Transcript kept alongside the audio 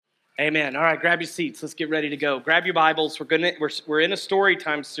Amen. All right, grab your seats. Let's get ready to go. Grab your Bibles. We're in a story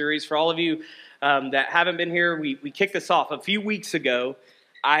time series. For all of you that haven't been here, we kicked this off a few weeks ago.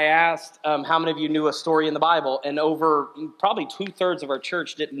 I asked how many of you knew a story in the Bible, and over probably 2/3 of our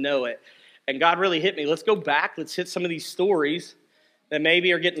church didn't know it. And God really hit me. Let's go back. Let's hit some of these stories that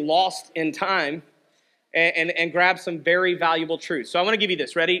maybe are getting lost in time and grab some very valuable truths. So I want to give you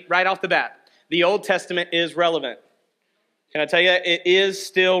this. Ready? Right off the bat. The Old Testament is relevant. Can I tell you, it is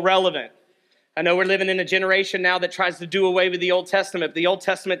still relevant. I know we're living in a generation now that tries to do away with the Old Testament. The Old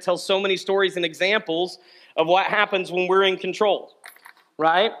Testament tells so many stories and examples of what happens when we're in control,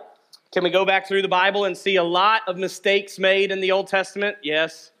 right? Can we go back through the Bible and see a lot of mistakes made in the Old Testament?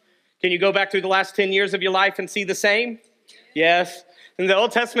 Yes. Can you go back through the last 10 years of your life and see the same? Yes. And the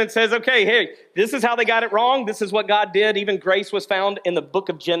Old Testament says, okay, hey, this is how they got it wrong. This is what God did. Even grace was found in the book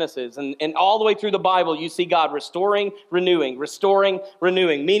of Genesis. And all the way through the Bible, you see God restoring, renewing,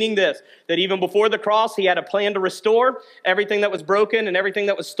 meaning this, that even before the cross, he had a plan to restore everything that was broken and everything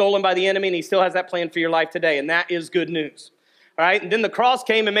that was stolen by the enemy, and he still has that plan for your life today, and that is good news. All right, and then the cross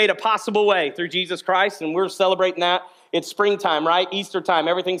came and made a possible way through Jesus Christ, and we're celebrating that. It's springtime, right? Easter time.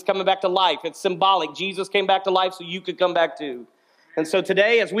 Everything's coming back to life. It's symbolic. Jesus came back to life so you could come back too. And so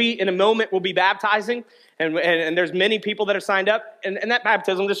today, as we, in a moment, will be baptizing, and there's many people that are signed up, and that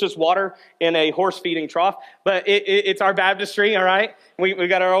baptism, this is just water in a horse feeding trough, but it's our baptistry, all right? We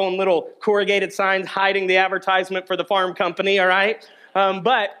got our own little corrugated signs hiding the advertisement for the farm company, all right?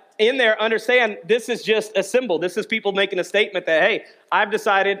 But in there, understand, this is just a symbol. This is people making a statement that, hey, I've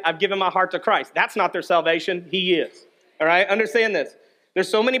decided, I've given my heart to Christ. That's not their salvation. He is, all right? Understand this. There's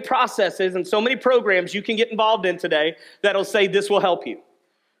so many processes and so many programs you can get involved in today that'll say this will help you.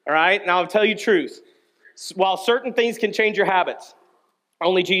 All right? Now, I'll tell you truth. While certain things can change your habits,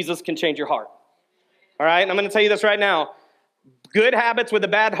 only Jesus can change your heart. All right? And I'm going to tell you this right now. Good habits with a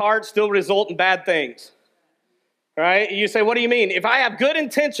bad heart still result in bad things. All right? You say, what do you mean? If I have good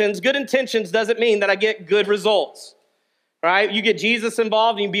intentions doesn't mean that I get good results. All right? You get Jesus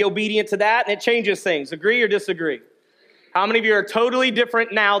involved and you be obedient to that, and it changes things. Agree or disagree? How many of you are totally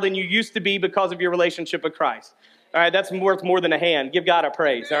different now than you used to be because of your relationship with Christ? All right, that's worth more than a hand. Give God a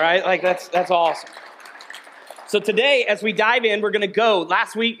praise, all right? Like, that's awesome. So today, as we dive in, we're going to go.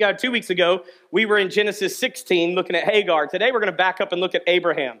 Last week, 2 weeks ago, we were in Genesis 16 looking at Hagar. Today, we're going to back up and look at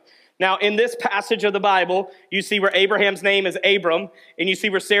Abraham. Now, in this passage of the Bible, you see where Abraham's name is Abram, and you see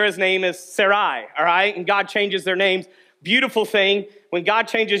where Sarah's name is Sarai, all right? And God changes their names. Beautiful thing. When God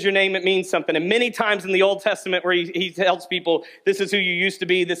changes your name, it means something. And many times in the Old Testament where he tells people, this is who you used to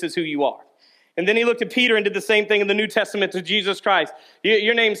be, this is who you are. And then he looked at Peter and did the same thing in the New Testament to Jesus Christ.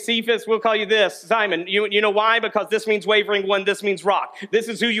 Your name's Cephas, we'll call you this, Simon. You know why? Because this means wavering one, this means rock. This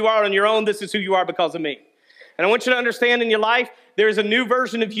is who you are on your own, this is who you are because of me. And I want you to understand in your life, there's a new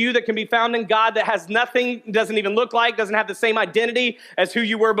version of you that can be found in God that has nothing, doesn't even look like, doesn't have the same identity as who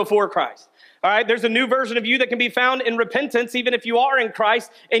you were before Christ. All right, there's a new version of you that can be found in repentance, even if you are in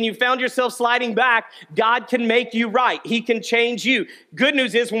Christ and you found yourself sliding back. God can make you right. He can change you. Good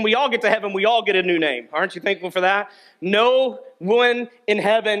news is when we all get to heaven, we all get a new name. Aren't you thankful for that? No one in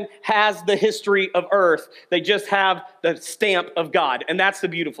heaven has the history of earth. They just have the stamp of God, and that's the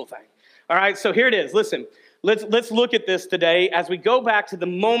beautiful thing. All right, so here it is. Listen, let's look at this today as we go back to the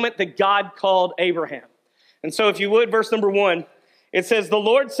moment that God called Abraham. And so if you would, verse number 1, it says, the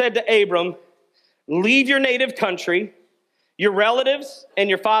Lord said to Abram, leave your native country, your relatives, and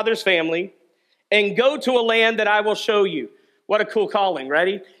your father's family, and go to a land that I will show you. What a cool calling,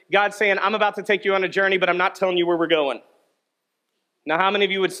 ready? God's saying, I'm about to take you on a journey, but I'm not telling you where we're going. Now, how many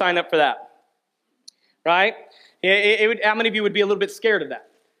of you would sign up for that? Right? How many of you would be a little bit scared of that?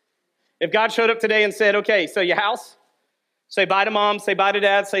 If God showed up today and said, okay, so your house, say bye to mom, say bye to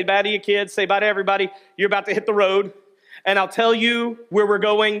dad, say bye to your kids, say bye to everybody, you're about to hit the road, and I'll tell you where we're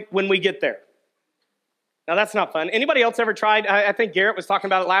going when we get there. Now, that's not fun. Anybody else ever tried? I think Garrett was talking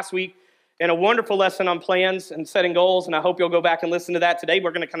about it last week in a wonderful lesson on plans and setting goals, and I hope you'll go back and listen to that today.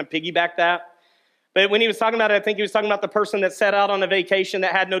 We're going to kind of piggyback that. But when he was talking about it, I think he was talking about the person that set out on a vacation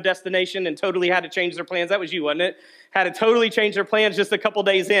that had no destination and totally had to change their plans. That was you, wasn't it? Had to totally change their plans just a couple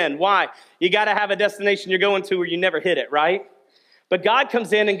days in. Why? You got to have a destination you're going to where you never hit it, right? But God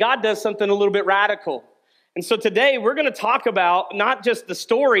comes in and God does something a little bit radical. And so today we're going to talk about not just the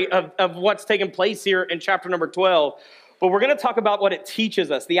story of what's taking place here in chapter number 12, but we're going to talk about what it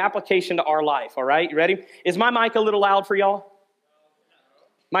teaches us, the application to our life, all right? You ready? Is my mic a little loud for y'all?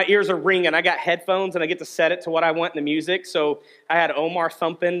 My ears are ringing. I got headphones and I get to set it to what I want in the music. So I had Omar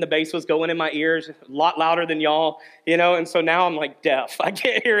thumping. The bass was going in my ears a lot louder than y'all, and so now I'm like deaf. I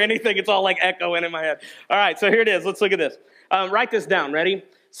can't hear anything. It's all like echoing in my head. All right, so here it is. Let's look at this. Write this down. Ready?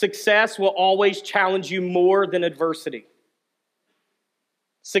 success will always challenge you more than adversity.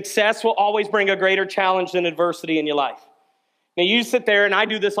 Success will always bring a greater challenge than adversity in your life. Now you sit there, and I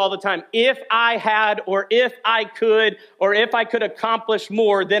do this all the time. If I had, or if I could accomplish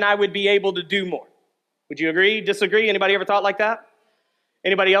more, then I would be able to do more. Would you agree, disagree? Anybody ever thought like that?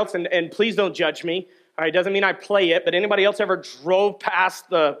 Anybody else? And please don't judge me. All right, doesn't mean I play it, but anybody else ever drove past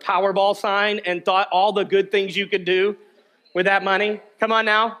the Powerball sign and thought all the good things you could do with that money? Come on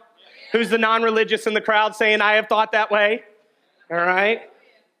now. Who's the non-religious in the crowd saying, I have thought that way? All right.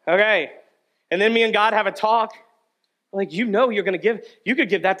 Okay. And then me and God have a talk. Like, you're going to give, you could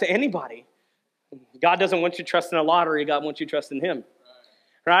give that to anybody. God doesn't want you trusting a lottery. God wants you trusting him.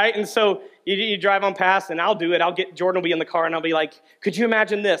 Right? And so you drive on past, and I'll do it. Jordan will be in the car, and I'll be like, could you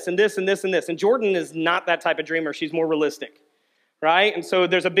imagine this and this and this and this? And Jordan is not that type of dreamer. She's more realistic. Right? And so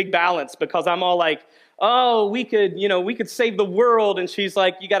there's a big balance, because I'm all like, oh, we could save the world. And she's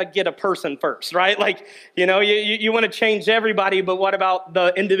like, you got to get a person first, right? Like, you want to change everybody, but what about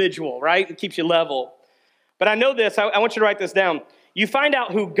the individual, right? It keeps you level. But I know this. I want you to write this down. You find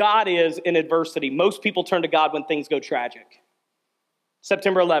out who God is in adversity. Most people turn to God when things go tragic.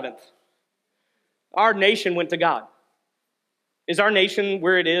 September 11th. Our nation went to God. Is our nation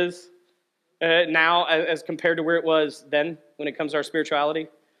where it is now as compared to where it was then when it comes to our spirituality?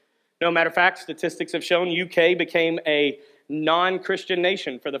 No, matter of fact, statistics have shown UK became a non-Christian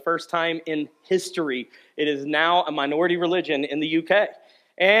nation for the first time in history. It is now a minority religion in the UK.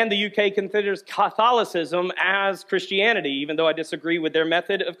 And the UK considers Catholicism as Christianity, even though I disagree with their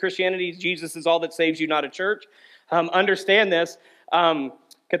method of Christianity. Jesus is all that saves you, not a church. Understand this.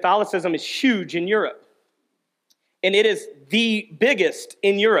 Catholicism is huge in Europe. And it is the biggest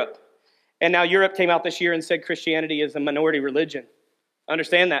in Europe. And now Europe came out this year and said Christianity is a minority religion.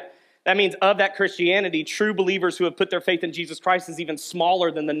 Understand that. That means of that Christianity, true believers who have put their faith in Jesus Christ is even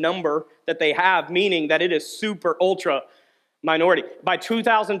smaller than the number that they have, meaning that it is super, ultra minority. By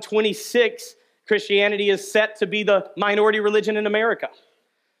 2026, Christianity is set to be the minority religion in America.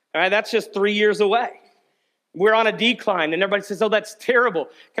 All right, that's just 3 years away. We're on a decline, and everybody says, oh, that's terrible.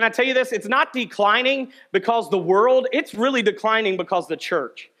 Can I tell you this? It's not declining because the world, it's really declining because the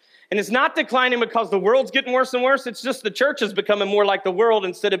church. And it's not declining because the world's getting worse and worse. It's just the church is becoming more like the world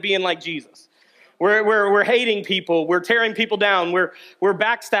instead of being like Jesus. We're hating people. We're tearing people down. We're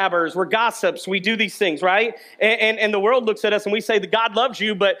backstabbers. We're gossips. We do these things, right? And the world looks at us and we say that God loves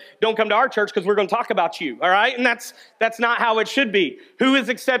you, but don't come to our church because we're going to talk about you, all right? And that's not how it should be. Who is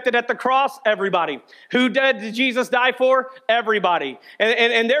accepted at the cross? Everybody. Who did Jesus die for? Everybody.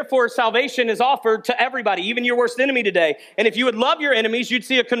 And therefore, salvation is offered to everybody, even your worst enemy today. And if you would love your enemies, you'd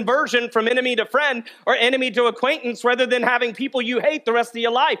see a conversion from enemy to friend or enemy to acquaintance rather than having people you hate the rest of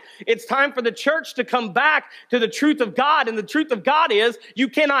your life. It's time for the church to come back to the truth of God. And the truth of God is you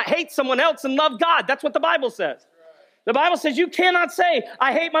cannot hate someone else and love God. That's what the Bible says. The Bible says you cannot say,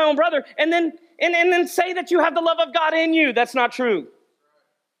 I hate my own brother, and then say that you have the love of God in you. That's not true.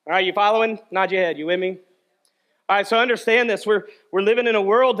 All right, you following? Nod your head. You with me? All right, so understand this. We're living in a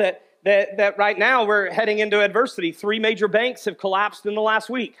world that right now we're heading into adversity. 3 major banks have collapsed in the last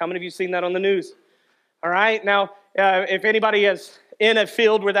week. How many of you seen that on the news? All right, now, if anybody is in a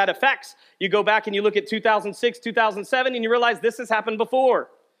field where that affects, you go back and you look at 2006, 2007, and you realize this has happened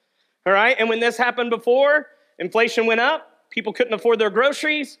before. All right, and when this happened before, inflation went up, people couldn't afford their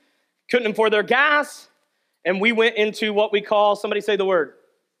groceries, couldn't afford their gas, and we went into what we call, somebody say the word,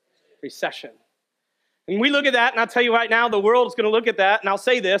 recession. And we look at that, and I'll tell you right now, the world is going to look at that, and I'll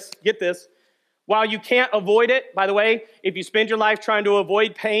say this, get this, while you can't avoid it, by the way, if you spend your life trying to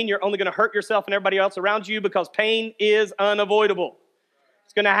avoid pain, you're only going to hurt yourself and everybody else around you because pain is unavoidable.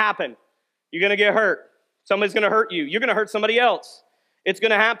 It's going to happen. You're going to get hurt. Somebody's going to hurt you. You're going to hurt somebody else. It's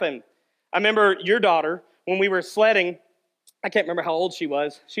going to happen. I remember your daughter, when we were sledding, I can't remember how old she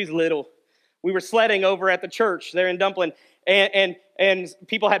was. She's little. We were sledding over at the church there in Dumpling, and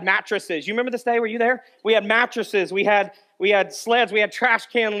people had mattresses. You remember this day? Were you there? We had mattresses. We had sleds. We had trash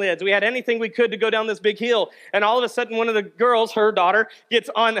can lids. We had anything we could to go down this big hill. And all of a sudden, one of the girls, her daughter, gets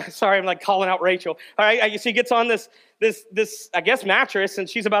on. Sorry, I'm like calling out Rachel. All right, she gets on this I guess mattress, and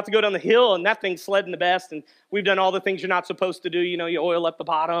she's about to go down the hill, and that thing's sledding the best. And we've done all the things you're not supposed to do. You know, you oil up the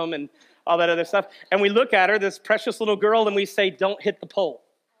bottom and all that other stuff. And we look at her, this precious little girl, and we say, "Don't hit the pole."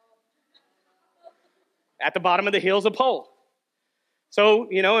 At the bottom of the hill is a pole. So,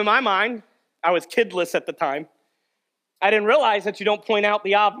 in my mind, I was kidless at the time. I didn't realize that you don't point out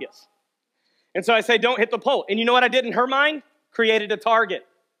the obvious. And so I say, don't hit the pole. And you know what I did in her mind? Created a target.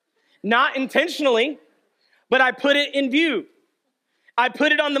 Not intentionally, but I put it in view. I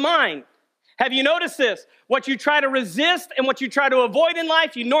put it on the mind. Have you noticed this? What you try to resist and what you try to avoid in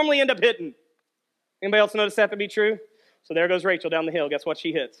life, you normally end up hitting. Anybody else notice that to be true? So there goes Rachel down the hill. Guess what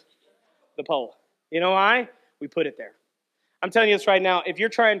she hits? The pole. You know why? We put it there. I'm telling you this right now. If you're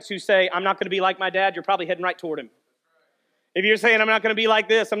trying to say, I'm not going to be like my dad, you're probably heading right toward him. If you're saying, I'm not going to be like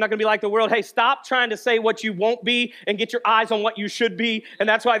this, I'm not going to be like the world, hey, stop trying to say what you won't be and get your eyes on what you should be. And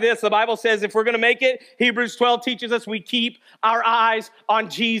that's why the Bible says if we're going to make it, Hebrews 12 teaches us we keep our eyes on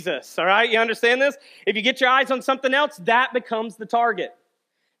Jesus. All right? You understand this? If you get your eyes on something else, that becomes the target.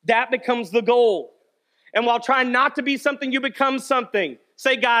 That becomes the goal. And while trying not to be something, you become something.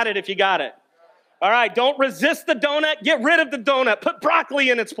 Say got it if you got it. All right, don't resist the donut. Get rid of the donut. Put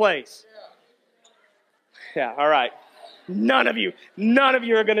broccoli in its place. Yeah, all right. None of you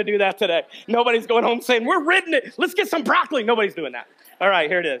are going to do that today. Nobody's going home saying, we're ridding it. Let's get some broccoli. Nobody's doing that. All right,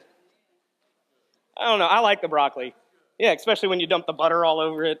 here it is. I don't know. I like the broccoli. Yeah, especially when you dump the butter all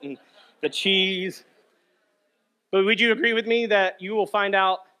over it and the cheese. But would you agree with me that you will find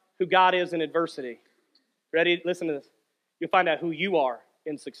out who God is in adversity? Ready? Listen to this. You'll find out who you are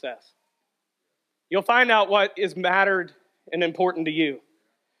in success. You'll find out what is mattered and important to you.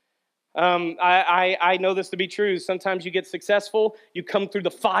 I know this to be true. Sometimes you get successful, you come through the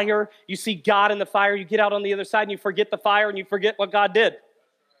fire, you see God in the fire, you get out on the other side and you forget the fire and you forget what God did.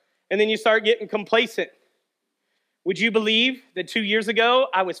 And then you start getting complacent. Would you believe that 2 years ago,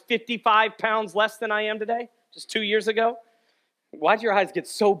 I was 55 pounds less than I am today? Just 2 years ago? Why'd your eyes get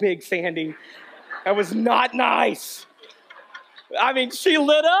so big, Sandy? That was not nice. I mean, she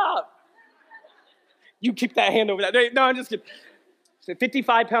lit up. You keep that hand over that. No, I'm just kidding. So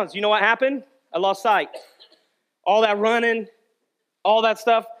 55 pounds. You know what happened? I lost sight. All that running, all that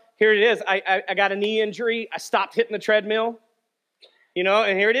stuff. Here it is. I got a knee injury. I stopped hitting the treadmill. You know,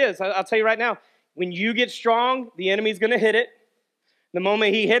 and here it is. I'll tell you right now. When you get strong, the enemy's going to hit it. The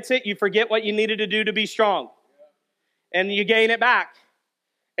moment he hits it, you forget what you needed to do to be strong. And you gain it back.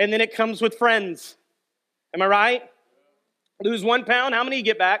 And then it comes with friends. Am I right? Lose 1 pound. How many you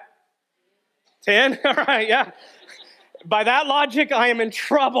get back? 10? All right, yeah. By that logic, I am in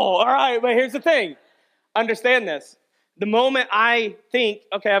trouble. All right, but here's the thing. Understand this. The moment I think,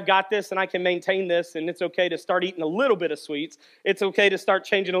 okay, I've got this and I can maintain this and it's okay to start eating a little bit of sweets, it's okay to start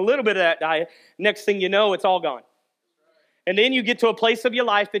changing a little bit of that diet, next thing you know, it's all gone. And then you get to a place of your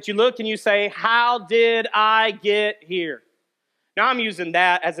life that you look and you say, how did I get here? Now, I'm using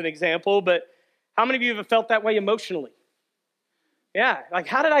that as an example, but how many of you have felt that way emotionally? Yeah, like,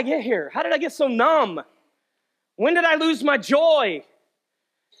 how did I get here? How did I get so numb? When did I lose my joy?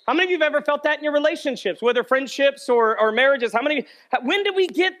 How many of you have ever felt that in your relationships, whether friendships or marriages? When did we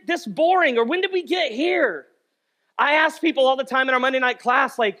get this boring, or when did we get here? I ask people all the time in our Monday night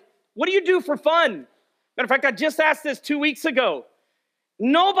class, like, what do you do for fun? Matter of fact, I just asked this 2 weeks ago.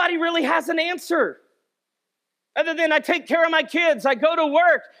 Nobody really has an answer. Other than I take care of my kids, I go to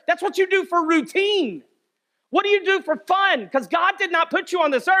work. That's what you do for routine. What do you do for fun? Because God did not put you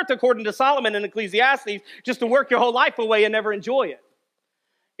on this earth, according to Solomon in Ecclesiastes, just to work your whole life away and never enjoy it.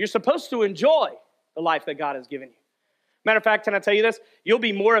 You're supposed to enjoy the life that God has given you. Matter of fact, can I tell you this? You'll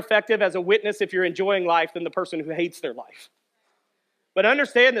be more effective as a witness if you're enjoying life than the person who hates their life. But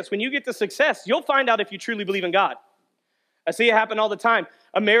understand this, when you get to success, you'll find out if you truly believe in God. I see it happen all the time.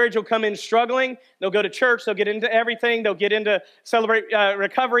 A marriage will come in struggling. They'll go to church. They'll get into everything. They'll get into Celebrate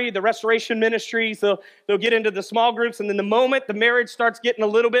Recovery, the restoration ministries. They'll get into the small groups. And then the moment the marriage starts getting a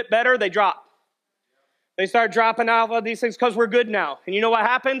little bit better, they drop. They start dropping out of these things because we're good now. And you know what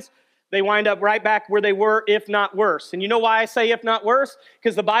happens? They wind up right back where they were, if not worse. And you know why I say if not worse?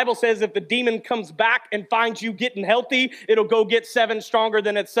 Because the Bible says if the demon comes back and finds you getting healthy, it'll go get 7 stronger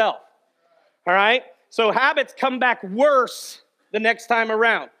than itself. All right? So habits come back worse the next time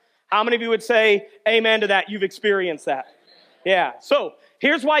around. How many of you would say amen to that? You've experienced that. Yeah. So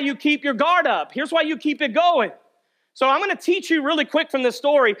here's why you keep your guard up. Here's why you keep it going. So I'm going to teach you really quick from this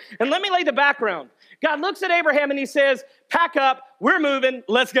story. And let me lay the background. God looks at Abraham and he says, pack up. We're moving.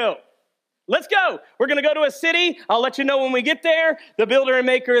 Let's go. Let's go. We're going to go to a city. I'll let you know when we get there. The builder and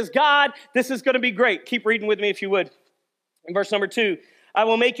maker is God. This is going to be great. Keep reading with me if you would. In verse number 2, I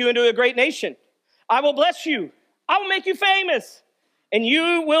will make you into a great nation. I will bless you. I will make you famous, and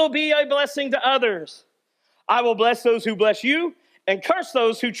you will be a blessing to others. I will bless those who bless you and curse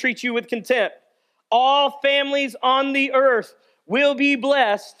those who treat you with contempt. All families on the earth will be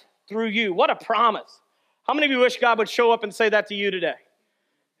blessed through you. What a promise. How many of you wish God would show up and say that to you today?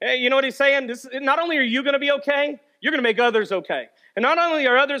 Hey, you know what he's saying? Not only are you going to be okay, you're going to make others okay. And not only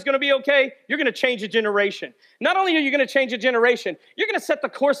are others going to be okay, you're going to change a generation. Not only are you going to change a generation, you're going to set the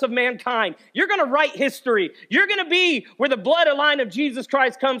course of mankind. You're going to write history. You're going to be where the bloodline of Jesus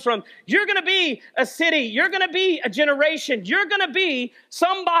Christ comes from. You're going to be a city. You're going to be a generation. You're going to be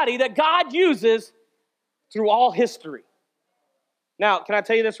somebody that God uses through all history. Now, can I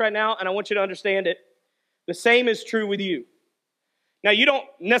tell you this right now? And I want you to understand it. The same is true with you. Now, you don't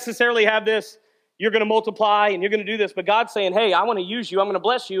necessarily have this, you're going to multiply and you're going to do this, but God's saying, hey, I want to use you, I'm going to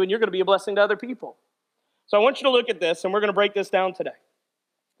bless you, and you're going to be a blessing to other people. So I want you to look at this, and we're going to break this down today.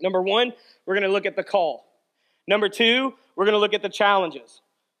 Number one, we're going to look at the call. Number two, we're going to look at the challenges.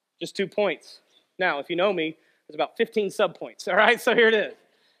 Just 2 points. Now, if you know me, there's about 15 subpoints, all right? So here it is.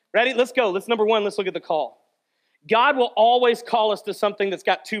 Ready? Let's go. Number one, let's look at the call. God will always call us to something that's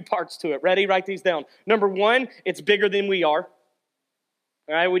got 2 parts to it. Ready? Write these down. Number one, it's bigger than we are.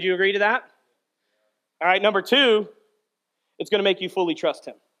 All right, would you agree to that? All right, number two, it's going to make you fully trust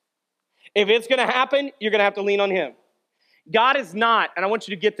him. If it's going to happen, you're going to have to lean on him. God is not, and I want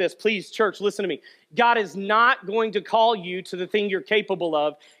you to get this, please, church, listen to me. God is not going to call you to the thing you're capable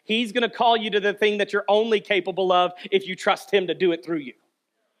of. He's going to call you to the thing that you're only capable of if you trust him to do it through you.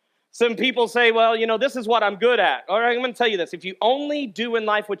 Some people say, well, this is what I'm good at. All right, I'm going to tell you this. If you only do in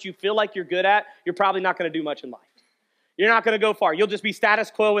life what you feel like you're good at, you're probably not going to do much in life. You're not going to go far. You'll just be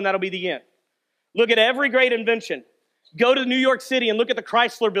status quo, and that'll be the end. Look at every great invention. Go to New York City and look at the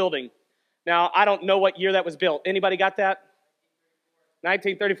Chrysler Building. Now, I don't know what year that was built. Anybody got that?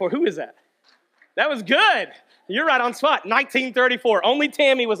 1934. Who is that? That was good. You're right on spot. 1934. Only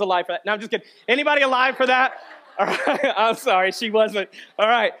Tammy was alive for that. No, I'm just kidding. Anybody alive for that? All right. I'm sorry, she wasn't. All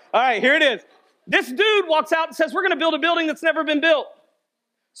right, here it is. This dude walks out and says, we're going to build a building that's never been built.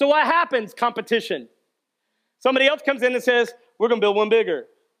 So what happens? Competition. Somebody else comes in and says, we're going to build one bigger.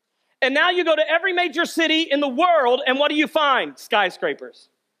 And now you go to every major city in the world, and what do you find? Skyscrapers.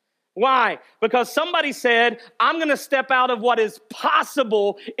 Why? Because somebody said, I'm going to step out of what is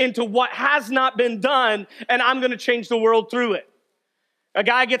possible into what has not been done, and I'm going to change the world through it. A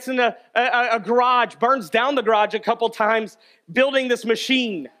guy gets in a garage, burns down the garage a couple times, building this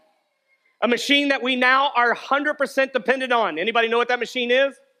machine. A machine that we now are 100% dependent on. Anybody know what that machine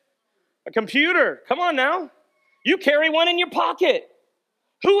is? A computer. Come on now. You carry one in your pocket.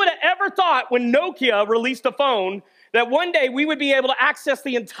 Who would have ever thought when Nokia released a phone that one day we would be able to access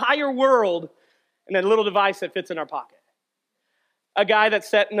the entire world in a little device that fits in our pocket? A guy that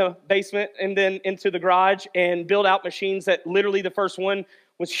sat in the basement and then into the garage and built out machines that literally the first one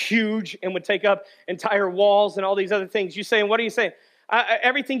was huge and would take up entire walls and all these other things. You saying, what are you saying?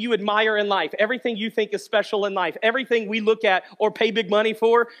 Everything you admire in life, everything you think is special in life, everything we look at or pay big money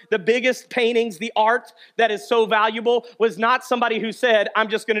for, the biggest paintings, the art that is so valuable was not somebody who said, I'm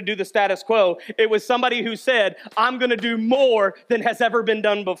just going to do the status quo. It was somebody who said, I'm going to do more than has ever been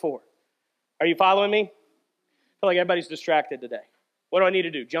done before. Are you following me? I feel like everybody's distracted today. What do I need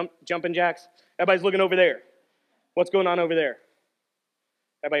to do? Jumping jacks? Everybody's looking over there. What's going on over there?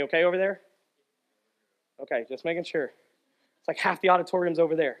 Everybody okay over there? Okay, just making sure. It's like half the auditorium's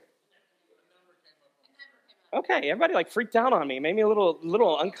over there. Okay, everybody freaked out on me. Made me a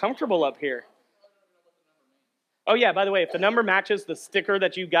little uncomfortable up here. Oh yeah, by the way, if the number matches the sticker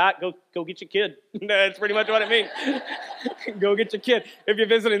that you got, go get your kid. That's pretty much what it means. Go get your kid. If you're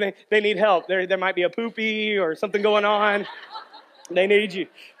visiting, they need help. There might be a poopy or something going on. They need you.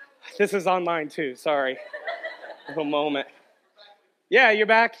 This is online too, sorry. A moment. Yeah, you're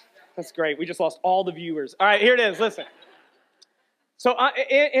back? That's great. We just lost all the viewers. All right, here it is. Listen. So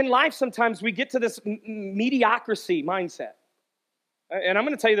in life, sometimes we get to this mediocrity mindset. And I'm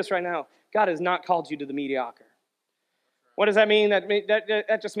going to tell you this right now. God has not called you to the mediocre. What does that mean?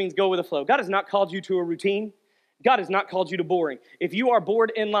 That just means go with the flow. God has not called you to a routine. God has not called you to boring. If you are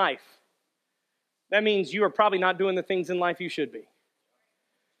bored in life, that means you are probably not doing the things in life you should be.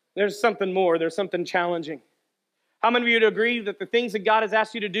 There's something more. There's something challenging. How many of you would agree that the things that God has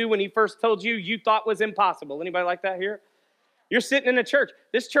asked you to do when he first told you, you thought was impossible? Anybody like that here? You're sitting in a church.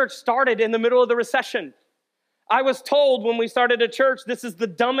 This church started in the middle of the recession. I was told when we started a church, this is the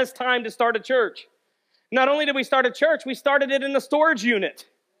dumbest time to start a church. Not only did we start a church, we started it in a storage unit,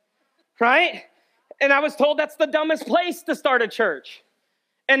 right? And I was told that's the dumbest place to start a church.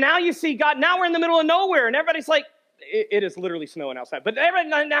 And now you see God, now we're in the middle of nowhere, and everybody's like, it is literally snowing outside. But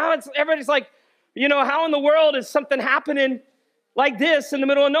everybody's like, how in the world is something happening like this in the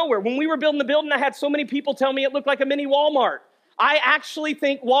middle of nowhere? When we were building the building, I had so many people tell me it looked like a mini Walmart. I actually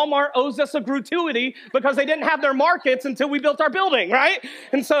think Walmart owes us a gratuity because they didn't have their markets until we built our building, right?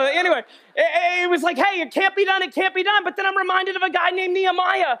 And so anyway, it was like, hey, it can't be done, it can't be done. But then I'm reminded of a guy named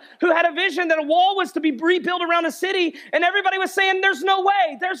Nehemiah who had a vision that a wall was to be rebuilt around a city, and everybody was saying, there's no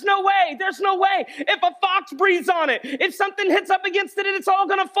way, there's no way, there's no way. If a fox breathes on it, if something hits up against it, and it's all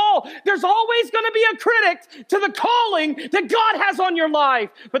going to fall. There's always going to be a critic to the calling that God has on your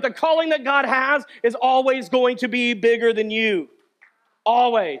life. But the calling that God has is always going to be bigger than you.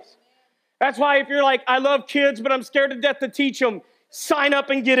 Always. That's why if you're like, I love kids, but I'm scared to death to teach them, sign up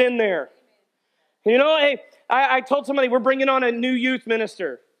and get in there. You know, hey, I told somebody we're bringing on a new youth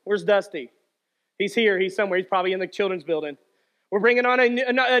minister. Where's Dusty? He's here. He's somewhere. He's probably in the children's building. We're bringing on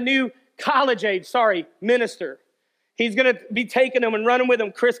a new college age, minister. He's going to be taking them and running with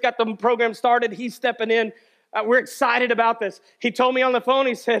them. Chris got the program started. He's stepping in. We're excited about this. He told me on the phone,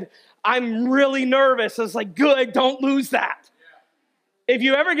 he said, I'm really nervous. I was like, good, don't lose that. If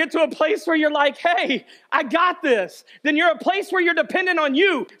you ever get to a place where you're like, hey, I got this, then you're a place where you're dependent on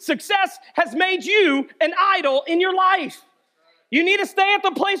you. Success has made you an idol in your life. You need to stay at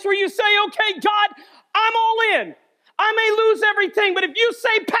the place where you say, okay, God, I'm all in. I may lose everything, but if you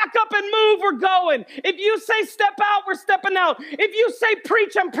say pack up and move, we're going. If you say step out, we're stepping out. If you say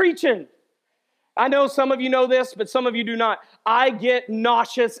preach, I'm preaching. I know some of you know this, but some of you do not. I get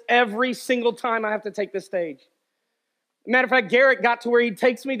nauseous every single time I have to take the stage. Matter of fact, Garrett got to where he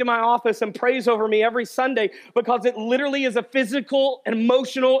takes me to my office and prays over me every Sunday because it literally is a physical and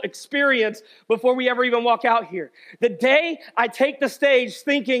emotional experience before we ever even walk out here. The day I take the stage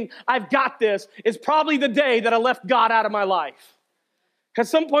thinking I've got this is probably the day that I left God out of my life. At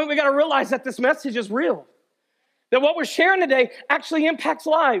some point, we got to realize that this message is real. That what we're sharing today actually impacts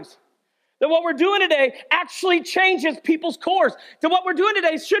lives. That what we're doing today actually changes people's course. That what we're doing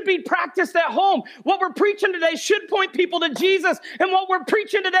today should be practiced at home. What we're preaching today should point people to Jesus. And what we're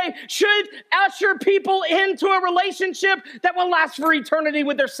preaching today should usher people into a relationship that will last for eternity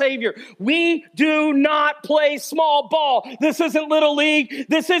with their Savior. We do not play small ball. This isn't Little League.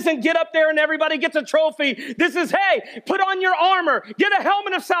 This isn't get up there and everybody gets a trophy. This is, hey, put on your armor. Get a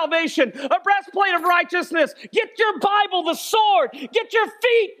helmet of salvation, a breastplate of righteousness. Get your Bible, the sword. Get your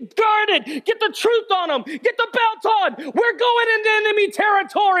feet girded. Get the truth on them. Get the belt on. We're going into enemy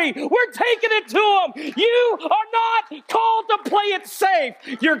territory. We're taking it to them. You are not called to play it safe.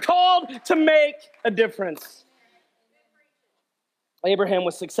 You're called to make a difference. Abraham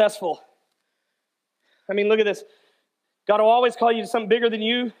was successful. I mean, look at this. God will always call you to something bigger than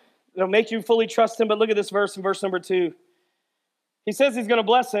you. It'll make you fully trust him. But look at this verse in verse number 2. He says he's going to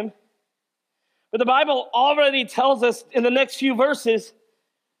bless him. But the Bible already tells us in the next few verses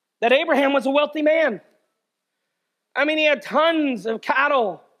that Abraham was a wealthy man. I mean, he had tons of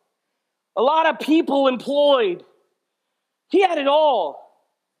cattle, a lot of people employed. He had it all.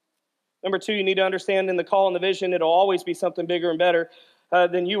 Number 2, you need to understand in the call and the vision, it'll always be something bigger and better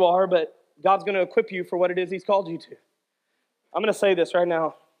than you are, but God's going to equip you for what it is he's called you to. I'm going to say this right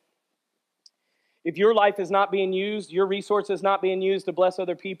now. If your life is not being used, your resources not being used to bless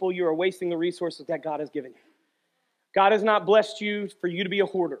other people, you are wasting the resources that God has given you. God has not blessed you for you to be a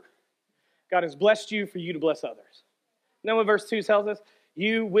hoarder. God has blessed you for you to bless others. Now what verse 2 tells us?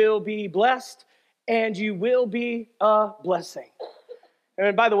 You will be blessed and you will be a blessing.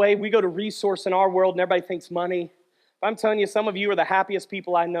 And by the way, we go to resource in our world and everybody thinks money. I'm telling you, some of you are the happiest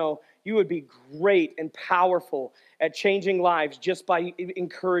people I know. You would be great and powerful at changing lives just by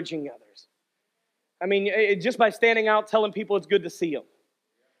encouraging others. I mean, just by standing out telling people it's good to see them.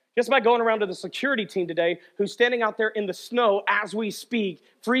 Just by going around to the security team today who's standing out there in the snow as we speak,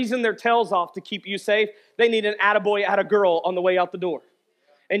 freezing their tails off to keep you safe, they need an attaboy, attagirl on the way out the door.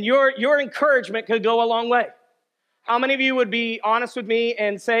 And your encouragement could go a long way. How many of you would be honest with me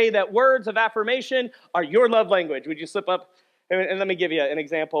and say that words of affirmation are your love language? Would you slip up? And let me give you an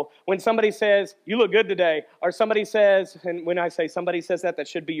example. When somebody says, you look good today, or somebody says, and when I say somebody says that, that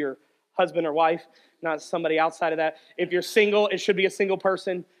should be your husband or wife, not somebody outside of that. If you're single, it should be a single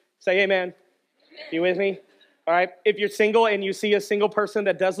person. Say amen. You with me? All right. If you're single and you see a single person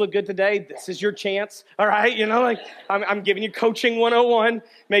that does look good today, this is your chance. All right. You know, like I'm giving you coaching 101.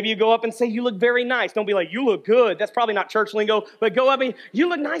 Maybe you go up and say, you look very nice. Don't be like, you look good. That's probably not church lingo, but go up and you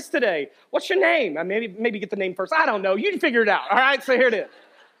look nice today. What's your name? Maybe get the name first. I don't know. You figure it out. All right. So here it is.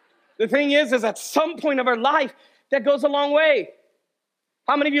 The thing is at some point of our life, that goes a long way.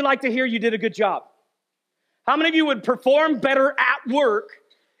 How many of you like to hear you did a good job? How many of you would perform better at work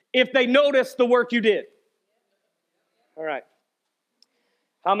if they noticed the work you did? All right.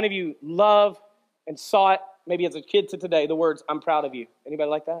 How many of you love and saw it, maybe as a kid to today, the words, I'm proud of you? Anybody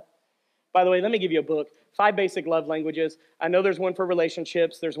like that? By the way, let me give you a book. 5 Basic Love Languages. I know there's one for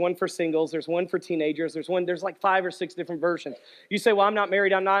relationships. There's one for singles. There's one for teenagers. There's like 5 or 6 different versions. You say, well, I'm not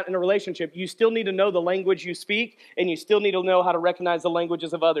married. I'm not in a relationship. You still need to know the language you speak, and you still need to know how to recognize the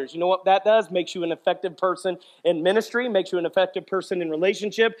languages of others. You know what that does? Makes you an effective person in ministry, makes you an effective person in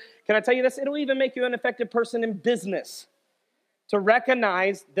relationship. Can I tell you this? It'll even make you an effective person in business to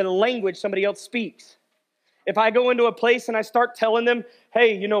recognize the language somebody else speaks. If I go into a place and I start telling them,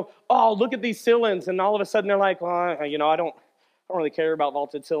 hey, oh, look at these ceilings, and all of a sudden they're like, well, I don't really care about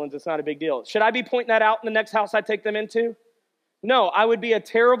vaulted ceilings. It's not a big deal. Should I be pointing that out in the next house I take them into? No, I would be a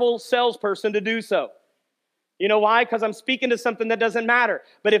terrible salesperson to do so. You know why? Because I'm speaking to something that doesn't matter.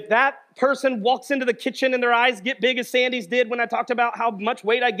 But if that person walks into the kitchen and their eyes get big as Sandy's did when I talked about how much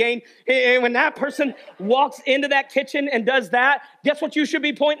weight I gained, and when that person walks into that kitchen and does that, guess what you should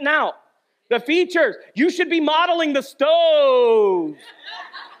be pointing out? The features. You should be modeling the stove,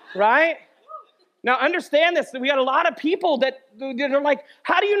 right? Now understand this. We got a lot of people that are like,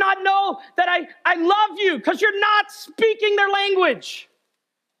 how do you not know that I love you? Because you're not speaking their language.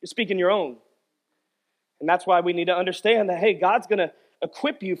 You're speaking your own. And that's why we need to understand that, hey, God's going to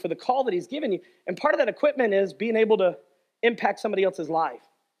equip you for the call that he's given you. And part of that equipment is being able to impact somebody else's life.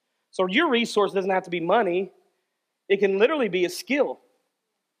 So your resource doesn't have to be money. It can literally be a skill.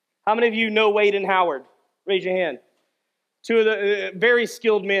 How many of you know Wade and Howard? Raise your hand. 2 of the very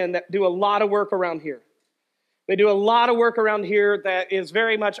skilled men that do a lot of work around here. They do a lot of work around here that is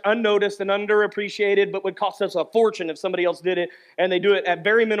very much unnoticed and underappreciated, but would cost us a fortune if somebody else did it. And they do it at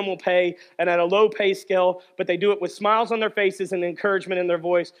very minimal pay and at a low pay scale, but they do it with smiles on their faces and encouragement in their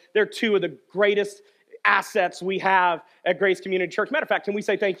voice. They're 2 of the greatest assets we have at Grace Community Church. Matter of fact, can we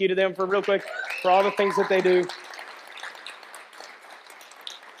say thank you to them for real quick for all the things that they do?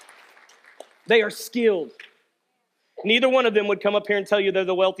 They are skilled. Neither one of them would come up here and tell you they're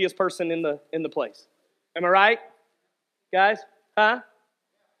the wealthiest person in the place. Am I right, guys? Huh?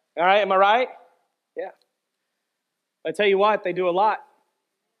 All right, am I right? Yeah. I tell you what, they do a lot.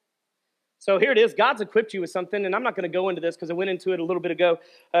 So here it is. God's equipped you with something, and I'm not going to go into this because I went into it a little bit ago,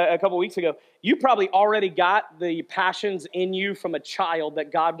 a couple weeks ago. You probably already got the passions in you from a child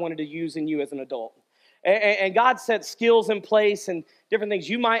that God wanted to use in you as an adult. And God set skills in place and different things.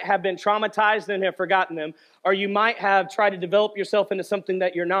 You might have been traumatized and have forgotten them, or you might have tried to develop yourself into something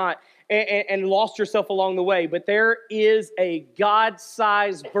that you're not and lost yourself along the way. But there is a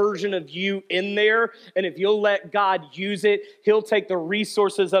God-sized version of you in there, and if you'll let God use it, he'll take the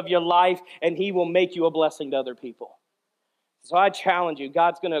resources of your life and he will make you a blessing to other people. So I challenge you.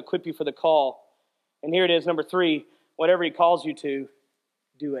 God's going to equip you for the call. And here it is, number 3, whatever he calls you to,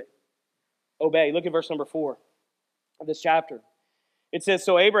 do it. Obey. Look at verse number 4 of this chapter. It says,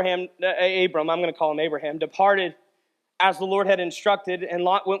 so Abram, I'm going to call him Abraham, departed as the Lord had instructed, and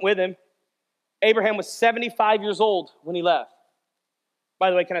Lot went with him. Abraham was 75 years old when he left. By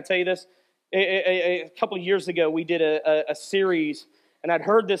the way, can I tell you this? A couple of years ago, we did a series, and I'd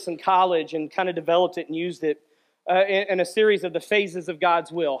heard this in college and kind of developed it and used it in a series of the phases of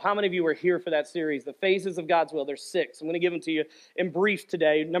God's will. How many of you were here for that series? The phases of God's will. There's 6. I'm going to give them to you in brief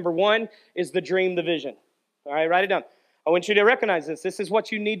today. Number 1 is the dream, the vision. All right, write it down. I want you to recognize this. This is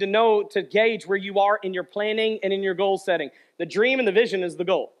what you need to know to gauge where you are in your planning and in your goal setting. The dream and the vision is the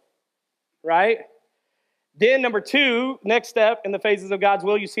goal, right? Then number 2, next step in the phases of God's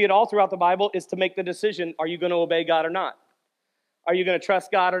will, you see it all throughout the Bible, is to make the decision, are you going to obey God or not? Are you going to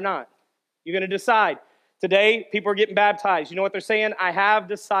trust God or not? You're going to decide. Today, people are getting baptized. You know what they're saying? I have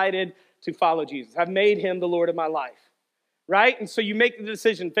decided to follow Jesus. I've made him the Lord of my life, right? And so you make the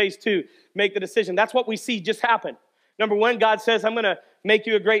decision. Phase 2, make the decision. That's what we see just happen. Number 1, God says, I'm going to make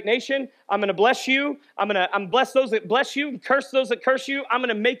you a great nation. I'm going to bless you. I'm bless those that bless you, curse those that curse you. I'm going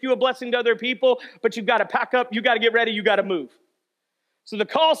to make you a blessing to other people, but you've got to pack up. You got to get ready. You got to move. So the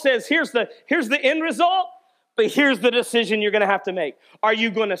call says, here's the end result. But here's the decision you're going to have to make. Are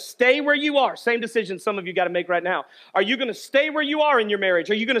you going to stay where you are? Same decision some of you got to make right now. Are you going to stay where you are in your marriage?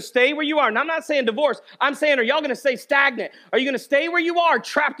 Are you going to stay where you are? And I'm not saying divorce. I'm saying, are y'all going to stay stagnant? Are you going to stay where you are,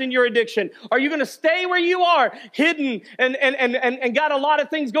 trapped in your addiction? Are you going to stay where you are, hidden and got a lot of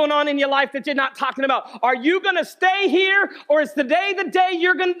things going on in your life that you're not talking about? Are you going to stay here, or is today the day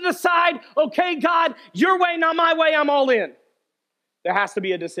you're going to decide, okay, God, your way, not my way, I'm all in? There has to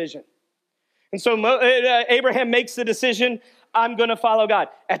be a decision. And so Abraham makes the decision, I'm going to follow God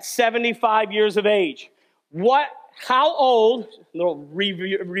at 75 years of age. How old, a little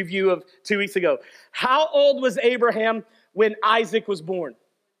review of 2 weeks ago. How old was Abraham when Isaac was born?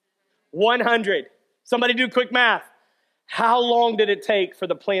 100. Somebody do quick math. How long did it take for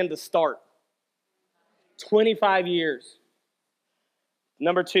the plan to start? 25 years.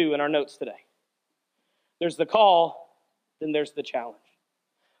 Number 2 in our notes today. There's the call, then there's the challenge.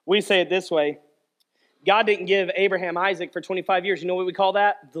 We say it this way. God didn't give Abraham Isaac for 25 years. You know what we call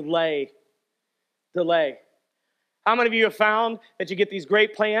that? Delay. Delay. How many of you have found that you get these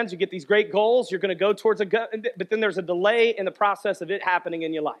great plans, you get these great goals, you're going to go towards but then there's a delay in the process of it happening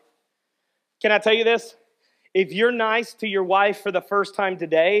in your life? Can I tell you this? If you're nice to your wife for the first time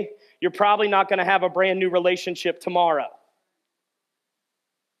today, you're probably not going to have a brand new relationship tomorrow.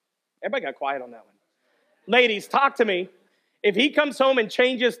 Everybody got quiet on that one. Ladies, talk to me. If he comes home and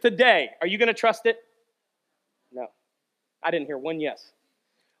changes today, are you going to trust it? No. I didn't hear one yes.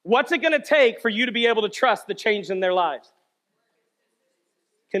 What's it going to take for you to be able to trust the change in their lives?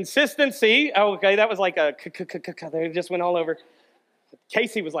 Consistency. Oh, okay, that was like a they just went all over.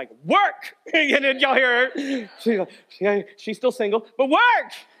 Casey was like, work. And then y'all hear her. She's still single, but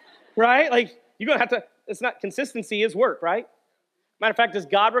work, right? Like, you're going to have to, it's not, consistency is work, right? Matter of fact, does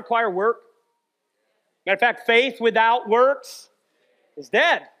God require work? Matter of fact, faith without works is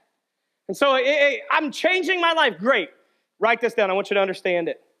dead. And so I'm changing my life. Great. Write this down. I want you to understand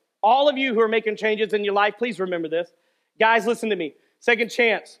it. All of you who are making changes in your life, please remember this. Guys, listen to me. Second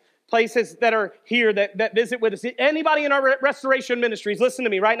Chance, places that are here that visit with us. Anybody in our restoration ministries, listen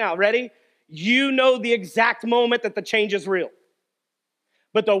to me right now. Ready? You know the exact moment that the change is real.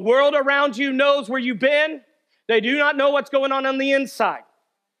 But the world around you knows where you've been. They do not know what's going on the inside.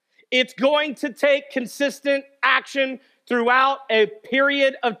 It's going to take consistent action throughout a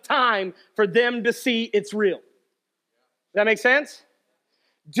period of time for them to see it's real. Does that make sense?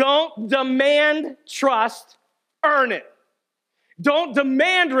 Don't demand trust, earn it. Don't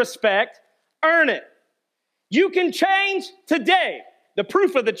demand respect, earn it. You can change today. The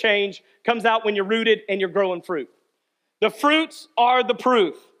proof of the change comes out when you're rooted and you're growing fruit. The fruits are the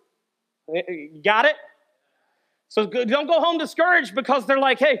proof. Got it? So don't go home discouraged because they're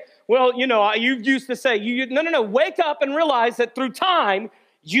like, hey, well, you know, you used to say, no. Wake up and realize that through time,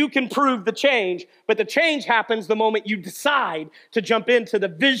 you can prove the change, but the change happens the moment you decide to jump into the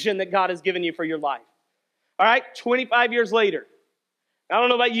vision that God has given you for your life. All right, 25 years later. I don't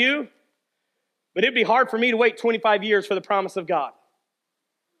know about you, but it'd be hard for me to wait 25 years for the promise of God.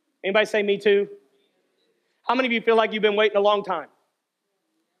 Anybody say me too? How many of you feel like you've been waiting a long time?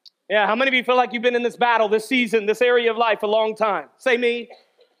 Yeah, how many of you feel like you've been in this battle, this season, this area of life a long time? Say me.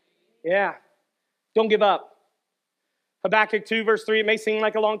 Yeah. Don't give up. Habakkuk 2, verse 3, it may seem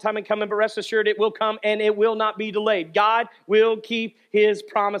like a long time in coming, but rest assured it will come and it will not be delayed. God will keep his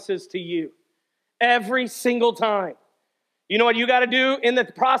promises to you every single time. You know what you got to do in the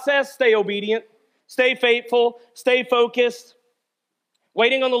process? Stay obedient, stay faithful, stay focused.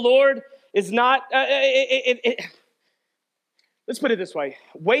 Waiting on the Lord is not... Let's put it this way.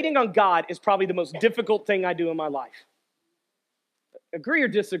 Waiting on God is probably the most difficult thing I do in my life. Agree or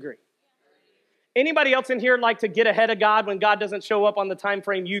disagree? Anybody else in here like to get ahead of God when God doesn't show up on the time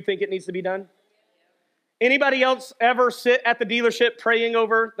frame you think it needs to be done? Anybody else ever sit at the dealership praying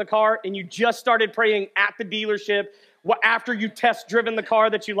over the car and you just started praying at the dealership after you test driven the car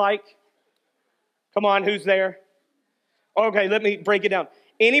that you like? Come on, who's there? Okay, let me break it down.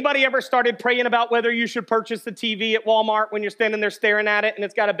 Anybody ever started praying about whether you should purchase the TV at Walmart when you're standing there staring at it and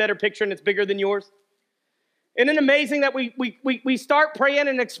it's got a better picture and it's bigger than yours? Isn't it amazing that we start praying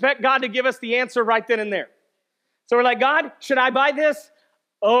and expect God to give us the answer right then and there? So we're like, God, should I buy this?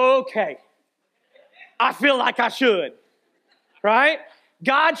 Okay. I feel like I should. Right?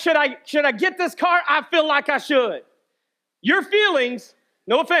 God, should I get this car? I feel like I should. Your feelings,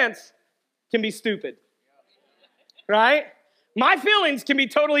 no offense, can be stupid. Right? My feelings can be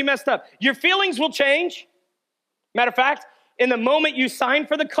totally messed up. Your feelings will change. Matter of fact, in the moment you sign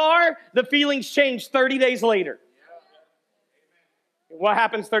for the car, the feelings change 30 days later. What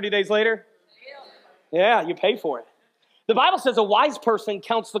happens 30 days later? Yeah, you pay for it. The Bible says a wise person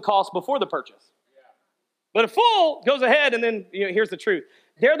counts the cost before the purchase. But a fool goes ahead and then, here's the truth.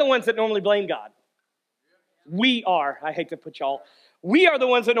 They're the ones that normally blame God. We are. I hate to put y'all. We are the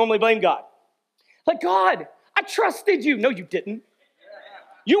ones that normally blame God. Like, God, I trusted you. No, you didn't.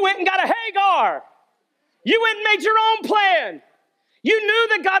 You went and got a Hagar. You went and made your own plan. You knew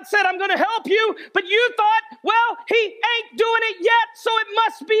that God said, I'm going to help you, but you thought, well, he ain't doing it yet, so it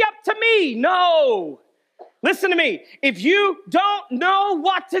must be up to me. No. Listen to me. If you don't know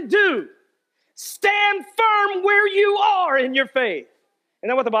what to do, stand firm where you are in your faith. Isn't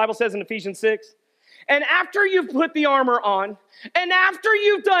that what the Bible says in Ephesians 6? And after you've put the armor on, and after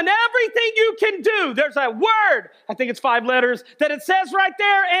you've done everything you can do, there's a word, I think it's 5 letters, that it says right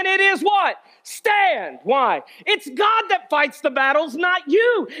there, and it is what? Stand. Why? It's God that fights the battles, not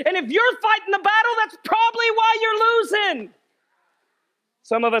you. And if you're fighting the battle, that's probably why you're losing.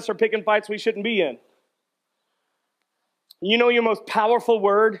 Some of us are picking fights we shouldn't be in. You know your most powerful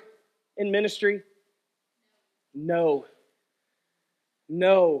word in ministry? No.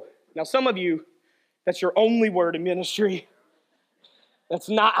 No. Now, some of you, that's your only word in ministry. That's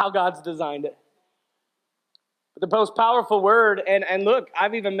not how God's designed it. But the most powerful word, and look,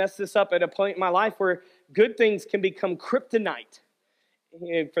 I've even messed this up at a point in my life where good things can become kryptonite.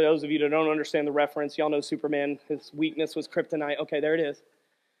 For those of you that don't understand the reference, y'all know Superman, his weakness was kryptonite. Okay, there it is.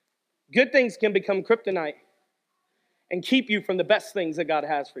 Good things can become kryptonite and keep you from the best things that God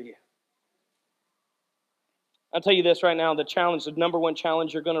has for you. I'll tell you this right now, the number one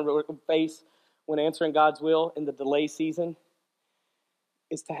challenge you're going to face when answering God's will in the delay season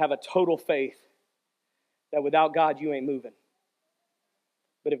is to have a total faith that without God, you ain't moving.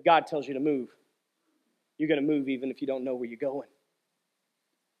 But if God tells you to move, you're going to move even if you don't know where you're going.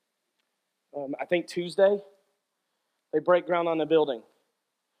 I think Tuesday, they break ground on the building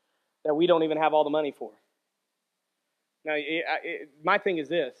that we don't even have all the money for. Now, my thing is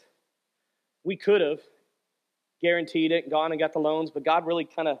this. We could have guaranteed it, gone and got the loans, but God really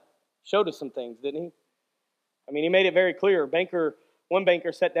kind of showed us some things, didn't he? I mean, he made it very clear. One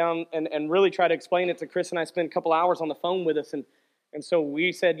banker sat down and really tried to explain it to Chris, and I spent a couple hours on the phone with us, and so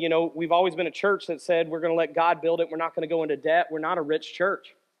we said, we've always been a church that said we're going to let God build it. We're not going to go into debt. We're not a rich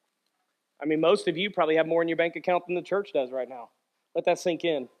church. I mean, most of you probably have more in your bank account than the church does right now. Let that sink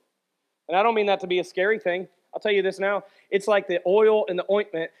in. And I don't mean that to be a scary thing. I'll tell you this now. It's like the oil and the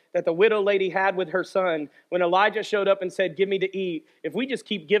ointment that the widow lady had with her son when Elijah showed up and said, give me to eat. If we just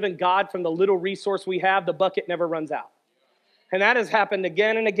keep giving God from the little resource we have, the bucket never runs out. And that has happened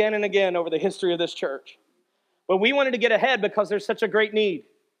again and again and again over the history of this church. But we wanted to get ahead because there's such a great need.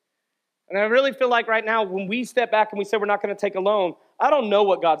 And I really feel like right now when we step back and we say we're not going to take a loan, I don't know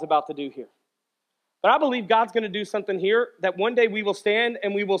what God's about to do here. But I believe God's going to do something here that one day we will stand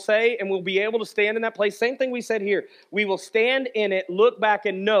and we will say and we'll be able to stand in that place. Same thing we said here. We will stand in it, look back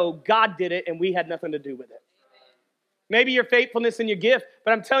and know God did it and we had nothing to do with it. Maybe your faithfulness and your gift,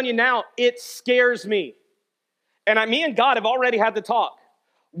 but I'm telling you now, it scares me. And me and God have already had the talk.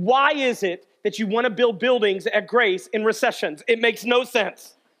 Why is it that you want to build buildings at Grace in recessions? It makes no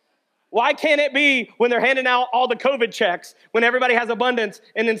sense. Why can't it be when they're handing out all the COVID checks, when everybody has abundance,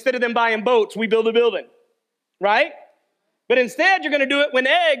 and instead of them buying boats, we build a building, right? But instead, you're going to do it when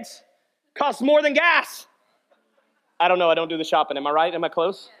eggs cost more than gas. I don't know. I don't do the shopping. Am I right? Am I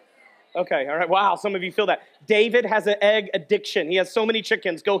close? Okay. All right. Wow. Some of you feel that. David has an egg addiction. He has so many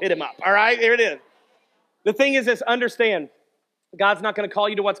chickens. Go hit him up. All right. There it is. The thing is this, understand, God's not going to call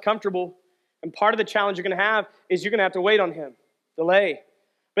you to what's comfortable. And part of the challenge you're going to have is you're going to have to wait on him. Delay.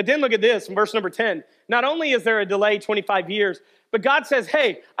 But then look at this in verse number 10. Not only is there a delay 25 years, but God says,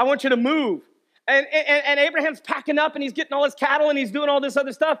 hey, I want you to move. And Abraham's packing up and he's getting all his cattle and he's doing all this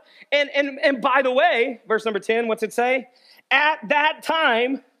other stuff. And by the way, verse number 10, what's it say? At that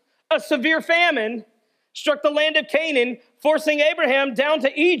time, a severe famine struck the land of Canaan, forcing Abraham down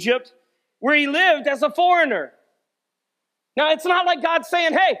to Egypt, where he lived as a foreigner. Now, it's not like God's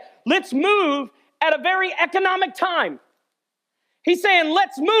saying, hey, let's move at a very economic time. He's saying,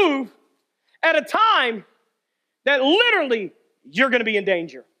 let's move at a time that literally you're going to be in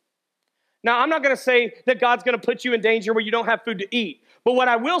danger. Now, I'm not going to say that God's going to put you in danger where you don't have food to eat. But what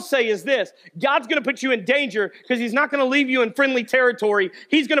I will say is this. God's going to put you in danger because he's not going to leave you in friendly territory.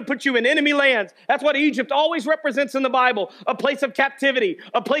 He's going to put you in enemy lands. That's what Egypt always represents in the Bible. A place of captivity,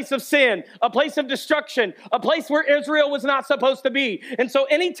 a place of sin, a place of destruction, a place where Israel was not supposed to be. And so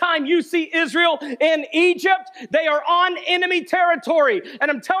anytime you see Israel in Egypt, they are on enemy territory.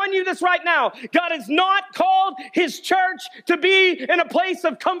 And I'm telling you this right now. God has not called his church to be in a place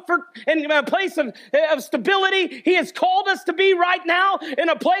of comfort and a place of stability. He has called us to be right now in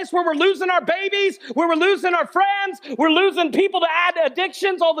a place where we're losing our babies, where we're losing our friends, we're losing people to add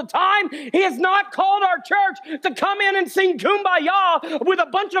addictions all the time. He has not called our church to come in and sing Kumbaya with a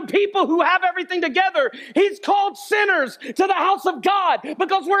bunch of people who have everything together. He's called sinners to the house of God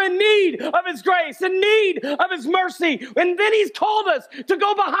because we're in need of his grace, in need of his mercy. And then he's called us to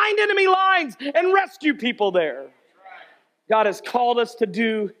go behind enemy lines and rescue people there. God has called us to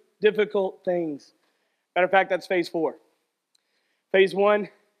do difficult things. Matter of fact, that's phase 4. Phase 1,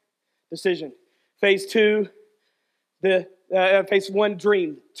 decision. Phase 2, phase 1,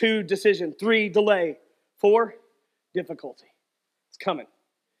 dream. 2, decision. 3, delay. 4, difficulty. It's coming.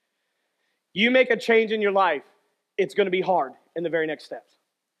 You make a change in your life, it's going to be hard in the very next steps.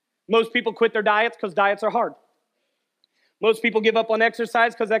 Most people quit their diets because diets are hard. Most people give up on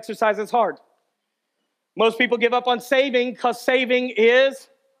exercise because exercise is hard. Most people give up on saving because saving is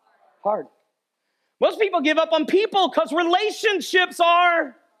hard. Most people give up on people because relationships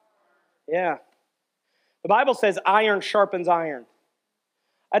are. Yeah. The Bible says iron sharpens iron.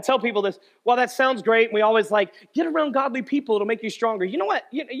 I tell people this, well, that sounds great. We always get around godly people. It'll make you stronger. You know what?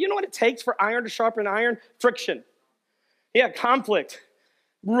 You know what it takes for iron to sharpen iron? Friction. Yeah, conflict.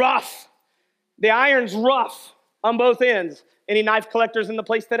 Rough. The iron's rough on both ends. Any knife collectors in the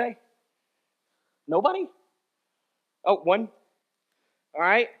place today? Nobody? Oh, one. All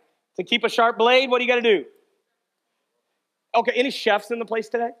right. To keep a sharp blade, what do you got to do? Okay, any chefs in the place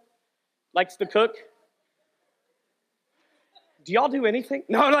today? Likes to cook? Do y'all do anything?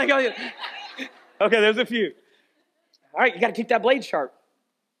 No, okay, there's a few. All right, you got to keep that blade sharp,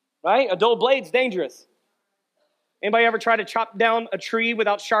 right? A dull blade's dangerous. Anybody ever try to chop down a tree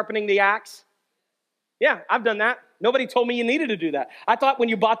without sharpening the axe? Yeah, I've done that. Nobody told me you needed to do that. I thought when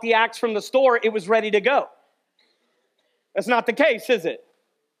you bought the axe from the store, it was ready to go. That's not the case, is it?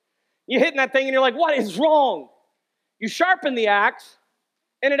 You're hitting that thing and you're like, what is wrong? You sharpen the axe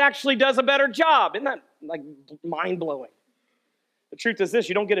and it actually does a better job. Isn't that mind-blowing? The truth is this,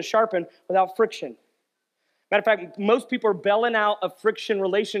 you don't get a sharpen without friction. Matter of fact, most people are bailing out of friction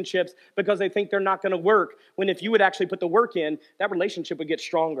relationships because they think they're not going to work, when if you would actually put the work in, that relationship would get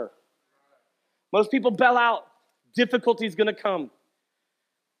stronger. Most people bail out. Difficulty is going to come.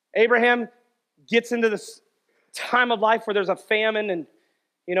 Abraham gets into this time of life where there's a famine, and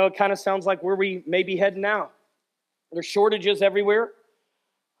it kind of sounds like where we may be heading now. There's shortages everywhere.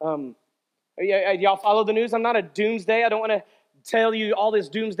 Y'all follow the news? I'm not a doomsday. I don't want to tell you all this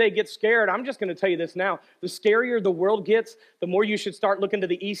doomsday, get scared. I'm just going to tell you this now. The scarier the world gets, the more you should start looking to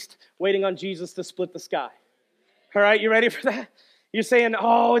the east, waiting on Jesus to split the sky. All right, you ready for that? You're saying,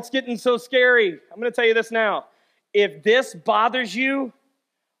 oh, it's getting so scary. I'm going to tell you this now. If this bothers you,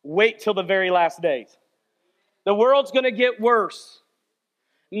 wait till the very last days. The world's going to get worse.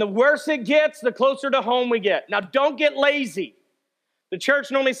 And the worse it gets, the closer to home we get. Now, don't get lazy. The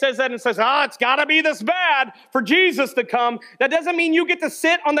church normally says that and says, it's got to be this bad for Jesus to come. That doesn't mean you get to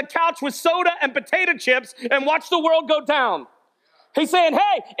sit on the couch with soda and potato chips and watch the world go down. He's saying,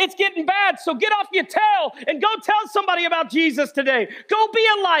 hey, it's getting bad, so get off your tail and go tell somebody about Jesus today. Go be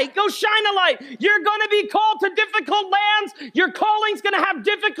a light. Go shine a light. You're going to be called to difficult lands. Your calling's going to have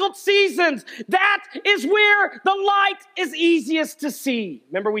difficult seasons. That is where the light is easiest to see.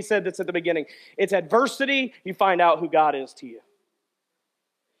 Remember we said this at the beginning. It's adversity, you find out who God is to you.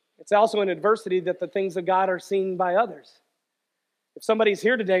 It's also in adversity that the things of God are seen by others. If somebody's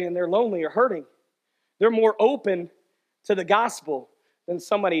here today and they're lonely or hurting, they're more open to the gospel than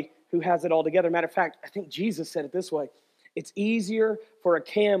somebody who has it all together. Matter of fact, I think Jesus said it this way. It's easier for a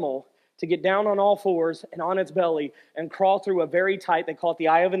camel to get down on all fours and on its belly and crawl through a very tight, they call it the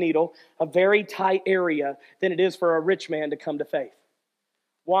eye of a needle, a very tight area, than it is for a rich man to come to faith.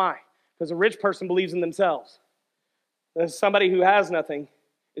 Why? Because a rich person believes in themselves. There's somebody who has nothing.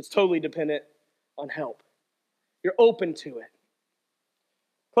 It's totally dependent on help. You're open to it.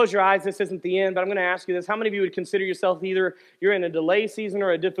 Close your eyes. This isn't the end, but I'm going to ask you this. How many of you would consider yourself either you're in a delay season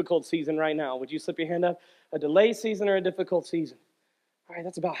or a difficult season right now? Would you slip your hand up? A delay season or a difficult season? All right,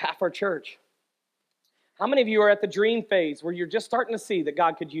 that's about half our church. How many of you are at the dream phase where you're just starting to see that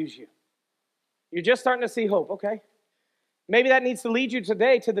God could use you? You're just starting to see hope, okay? Maybe that needs to lead you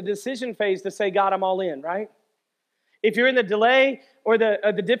today to the decision phase to say, God, I'm all in, right? If you're in the delay or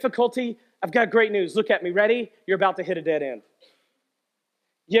the difficulty, I've got great news. Look at me. Ready? You're about to hit a dead end.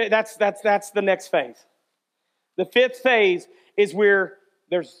 Yeah, that's the next phase. The fifth phase is where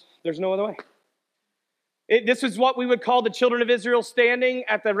there's no other way. This is what we would call the children of Israel standing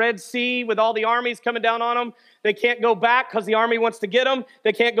at the Red Sea with all the armies coming down on them. They can't go back because the army wants to get them.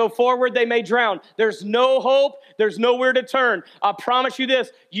 They can't go forward. They may drown. There's no hope. There's nowhere to turn. I promise you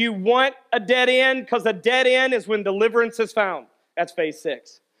this. You want a dead end because a dead end is when deliverance is found. That's phase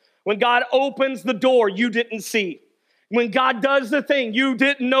 6. When God opens the door you didn't see. When God does the thing you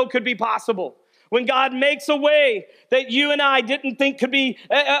didn't know could be possible. When God makes a way that you and I didn't think could be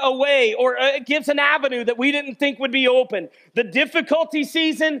a way, or gives an avenue that we didn't think would be open. The difficulty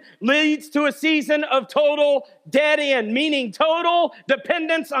season leads to a season of total dead end, meaning total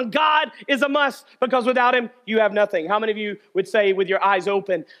dependence on God is a must, because without him, you have nothing. How many of you would say with your eyes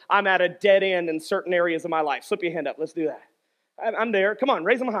open, I'm at a dead end in certain areas of my life? Slip your hand up. Let's do that. I'm there. Come on,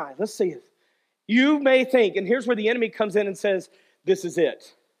 raise them high. Let's see it. You may think, and here's where the enemy comes in and says, this is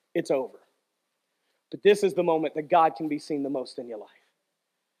it. It's over. But this is the moment that God can be seen the most in your life.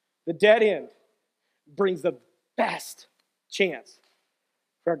 The dead end brings the best chance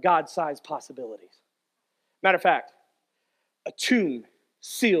for God-sized possibilities. Matter of fact, a tomb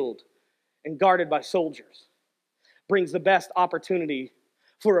sealed and guarded by soldiers brings the best opportunity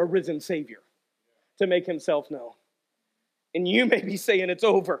for a risen Savior to make himself known. And you may be saying it's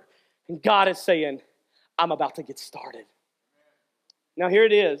over. And God is saying, I'm about to get started. Now here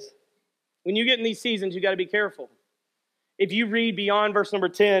it is. When you get in these seasons, you got to be careful. If you read beyond verse number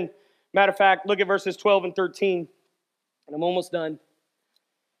 10, matter of fact, look at verses 12 and 13. And I'm almost done.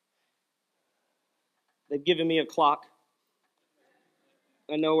 They've given me a clock.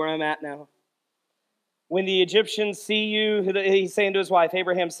 I know where I'm at now. When the Egyptians see you, he's saying to his wife,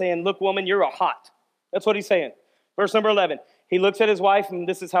 Abraham saying, look, woman, you're hot. That's what he's saying. Verse number 11. He looks at his wife, and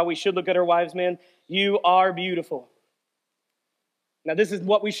this is how we should look at our wives, men. You are beautiful. Now, this is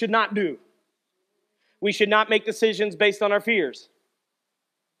what we should not do. We should not make decisions based on our fears.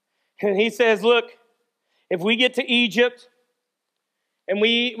 And he says, look, if we get to Egypt and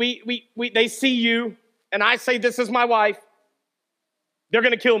they see you, and I say this is my wife, they're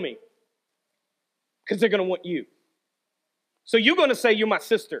going to kill me because they're going to want you. So you're going to say you're my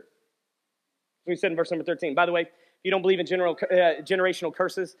sister. We said in verse number 13. By the way, if you don't believe in generational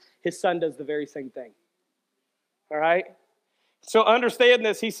curses, his son does the very same thing. All right? So understand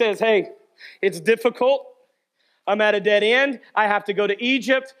this. He says, hey, it's difficult. I'm at a dead end. I have to go to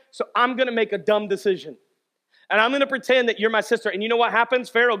Egypt. So I'm going to make a dumb decision. And I'm going to pretend that you're my sister. And you know what happens?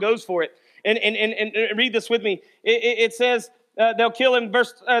 Pharaoh goes for it. And read this with me. It says they'll kill him.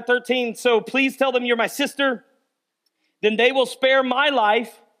 Verse 13. So please tell them you're my sister. Then they will spare my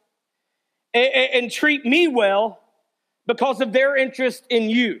life and treat me well because of their interest in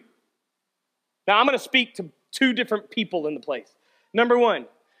you. Now I'm going to speak to two different people in the place. Number one,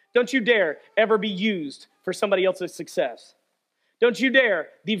 don't you dare ever be used for somebody else's success. Don't you dare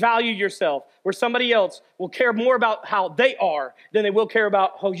devalue yourself where somebody else will care more about how they are than they will care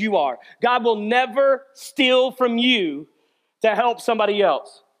about who you are. God will never steal from you to help somebody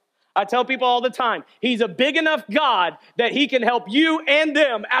else. I tell people all the time, he's a big enough God that he can help you and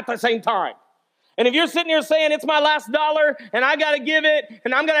them at the same time. And if you're sitting here saying, it's my last dollar and I got to give it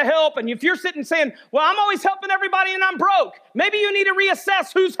and I'm going to help. And if you're sitting saying, well, I'm always helping everybody and I'm broke. Maybe you need to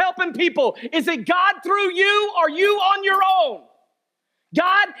reassess who's helping people. Is it God through you or you on your own?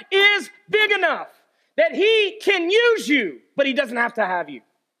 God is big enough that he can use you, but he doesn't have to have you.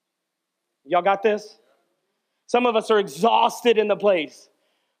 Y'all got this? Some of us are exhausted in the place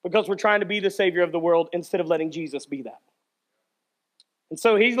because we're trying to be the savior of the world instead of letting Jesus be that. And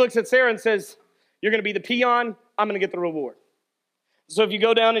so he looks at Sarah and says, you're going to be the peon, I'm going to get the reward. So if you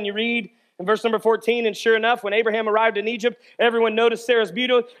go down and you read in verse number 14, and sure enough, when Abraham arrived in Egypt, everyone noticed Sarah's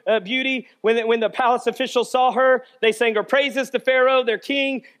beauty. When the palace officials saw her, they sang her praises to Pharaoh, their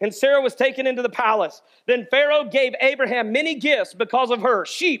king, and Sarah was taken into the palace. Then Pharaoh gave Abraham many gifts because of her: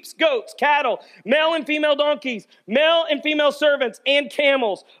 sheep, goats, cattle, male and female donkeys, male and female servants, and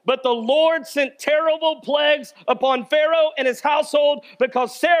camels. But the Lord sent terrible plagues upon Pharaoh and his household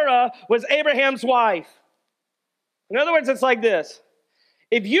because Sarah was Abraham's wife. In other words, it's like this.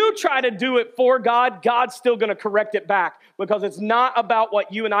 If you try to do it for God, God's still going to correct it back because it's not about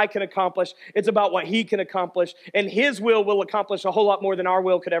what you and I can accomplish. It's about what he can accomplish, and his will accomplish a whole lot more than our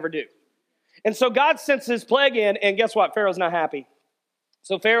will could ever do. And so God sends his plague in, and guess what? Pharaoh's not happy.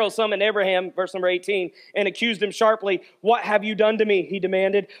 So Pharaoh summoned Abraham, verse number 18, and accused him sharply. What have you done to me? He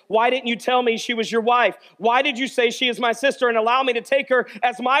demanded. Why didn't you tell me she was your wife? Why did you say she is my sister and allow me to take her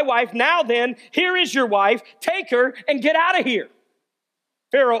as my wife? Now then, here is your wife. Take her and get out of here.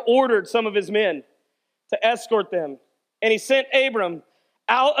 Pharaoh ordered some of his men to escort them, and he sent Abram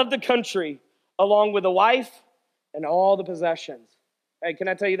out of the country along with a wife and all the possessions. Hey, can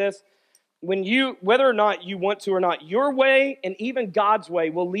I tell you this? Whether or not you want to or not, your way and even God's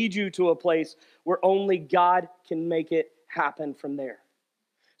way will lead you to a place where only God can make it happen from there.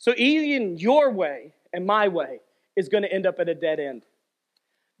 So even your way and my way is going to end up at a dead end.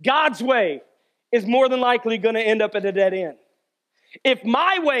 God's way is more than likely going to end up at a dead end. If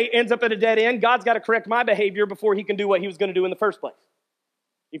my way ends up at a dead end, God's got to correct my behavior before he can do what he was going to do in the first place.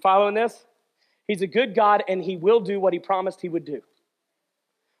 You following this? He's a good God, and he will do what he promised he would do.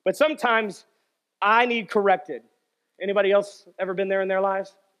 But sometimes I need corrected. Anybody else ever been there in their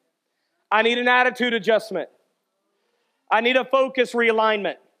lives? I need an attitude adjustment. I need a focus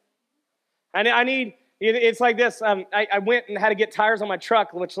realignment. It's like this. I went and had to get tires on my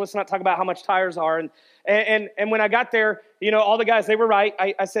truck, which let's not talk about how much tires are. And when I got there, all the guys, they were right.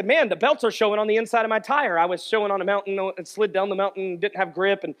 I said, man, the belts are showing on the inside of my tire. I was showing on a mountain and slid down the mountain, didn't have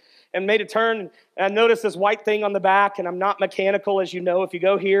grip, and made a turn. And I noticed this white thing on the back, and I'm not mechanical, as you know, if you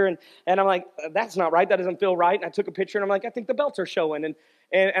go here. And I'm like, that's not right. That doesn't feel right. And I took a picture, and I'm like, I think the belts are showing. And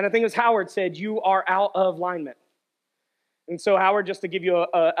I think it was Howard said, you are out of alignment. And so Howard, just to give you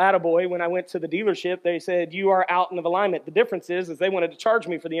a attaboy, when I went to the dealership, they said, you are out of alignment. The difference is they wanted to charge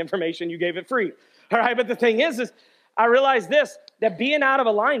me for the information. You gave it free. All right, but the thing is I realized this, that being out of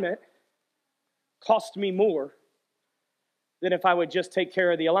alignment cost me more than if I would just take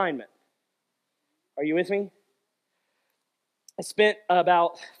care of the alignment. Are you with me? I spent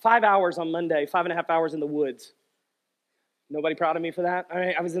about 5 hours on Monday, 5.5 hours in the woods. Nobody proud of me for that? All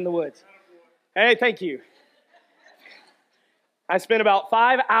right, I was in the woods. Hey, thank you. I spent about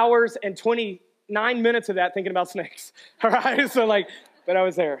 5 hours and 29 minutes of that thinking about snakes. All right, but I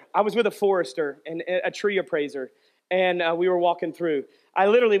was there. I was with a forester and a tree appraiser, and we were walking through. I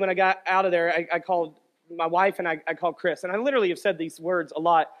literally, when I got out of there, I called my wife and I called Chris, and I literally have said these words a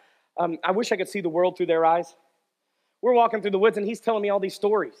lot. I wish I could see the world through their eyes. We're walking through the woods, and he's telling me all these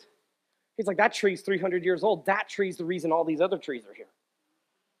stories. He's like, that tree's 300 years old. That tree's the reason all these other trees are here.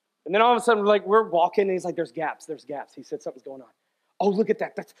 And then all of a sudden, we're walking, and he's like, there's gaps. He said, something's going on. Oh, look at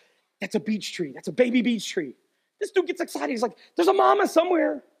that. That's a beech tree. That's a baby beech tree. This dude gets excited. He's like, there's a mama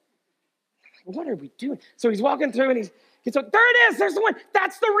somewhere. I'm like, what are we doing? So he's walking through, and he gets up. There it is. There's the one.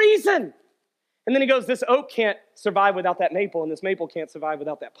 That's the reason. And then he goes, this oak can't survive without that maple, and this maple can't survive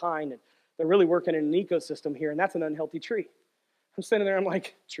without that pine. And they're really working in an ecosystem here, and that's an unhealthy tree. I'm sitting there, I'm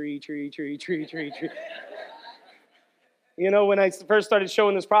like, tree. You know, when I first started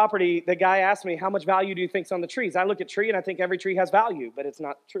showing this property, the guy asked me, how much value do you think's on the trees? I look at tree, and I think every tree has value, but it's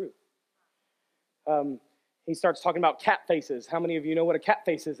not true. He starts talking about cat faces. How many of you know what a cat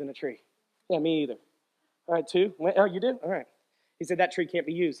face is in a tree? Yeah, me either. All right, 2? Oh, you do? All right. He said, that tree can't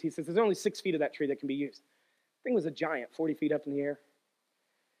be used. He says, there's only 6 feet of that tree that can be used. The thing was a giant, 40 feet up in the air.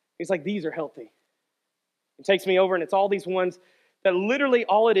 He's like, these are healthy. He takes me over, and it's all these ones that literally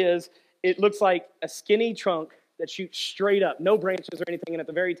all it is, it looks like a skinny trunk that shoots straight up, no branches or anything, and at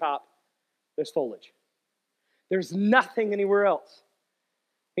the very top, there's foliage. There's nothing anywhere else.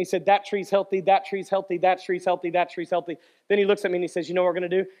 He said, that tree's healthy, that tree's healthy, that tree's healthy, that tree's healthy. Then he looks at me and he says, you know what we're going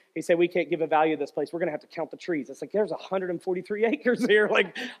to do? He said, we can't give a value to this place. We're going to have to count the trees. It's like, there's 143 acres here.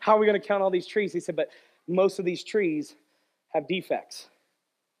 Like, how are we going to count all these trees? He said, but most of these trees have defects.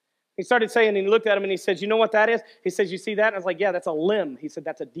 He started saying, and he looked at him and he said, you know what that is? He says, you see that? And I was like, yeah, that's a limb. He said,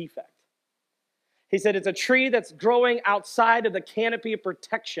 that's a defect. He said, it's a tree that's growing outside of the canopy of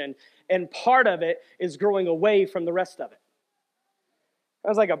protection, and part of it is growing away from the rest of it. I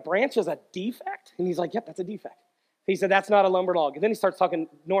was like, a branch is a defect? And he's like, yep, that's a defect. He said, that's not a lumber log. And then he starts talking,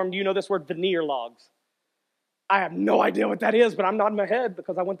 Norm, do you know this word, veneer logs? I have no idea what that is, but I'm nodding my head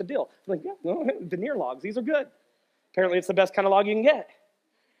because I want the deal. I'm like, yeah, no, veneer logs, these are good. Apparently it's the best kind of log you can get.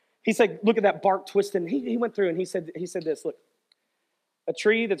 He said, look at that bark twisting. He went through and he said this, look, a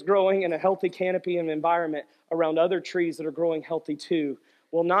tree that's growing in a healthy canopy and environment around other trees that are growing healthy too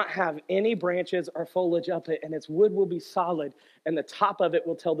will not have any branches or foliage up it, and its wood will be solid, and the top of it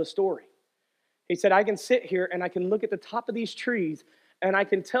will tell the story. He said, I can sit here and I can look at the top of these trees, and I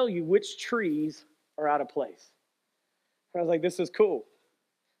can tell you which trees are out of place. And I was like, this is cool.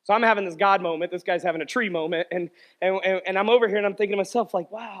 So I'm having this God moment. This guy's having a tree moment, and I'm over here, and I'm thinking to myself,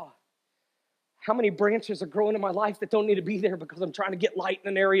 like, wow, how many branches are growing in my life that don't need to be there because I'm trying to get light in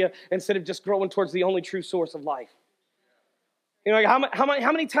an area instead of just growing towards the only true source of life? You know, like how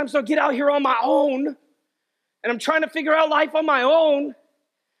many times do I get out here on my own, and I'm trying to figure out life on my own,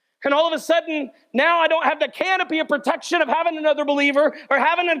 and all of a sudden, now I don't have the canopy of protection of having another believer or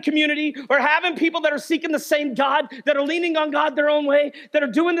having a community or having people that are seeking the same God, that are leaning on God their own way, that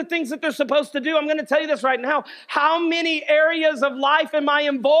are doing the things that they're supposed to do. I'm going to tell you this right now. How many areas of life am I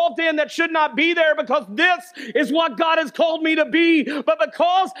involved in that should not be there because this is what God has called me to be? But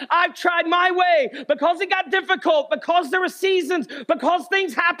because I've tried my way, because it got difficult, because there were seasons, because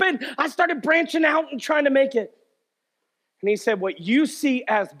things happened, I started branching out and trying to make it. And he said, what you see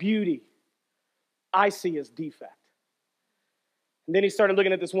as beauty, I see as defect. And then he started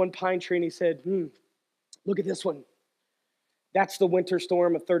looking at this one pine tree and he said, look at this one. That's the winter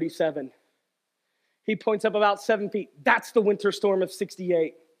storm of 37. He points up about 7 feet. That's the winter storm of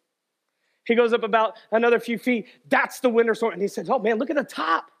 68. He goes up about another few feet. That's the winter storm. And he said, oh man, look at the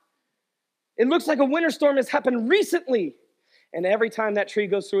top. It looks like a winter storm has happened recently. And every time that tree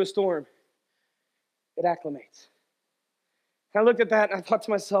goes through a storm, it acclimates. I looked at that and I thought to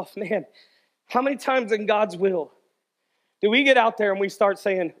myself, man, how many times in God's will do we get out there and we start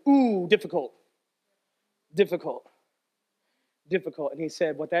saying, ooh, difficult. And he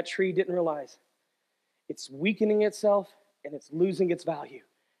said, what that tree didn't realize, it's weakening itself and it's losing its value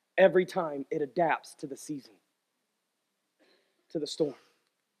every time it adapts to the season, to the storm.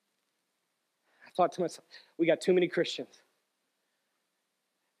 I thought to myself, we got too many Christians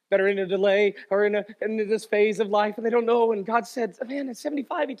that are in a delay or in this phase of life, and they don't know. And God said, man, at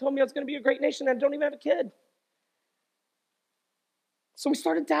 75, he told me I was going to be a great nation, and I don't even have a kid. So we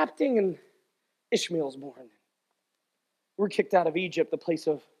started adapting, and Ishmael's born. We're kicked out of Egypt, the place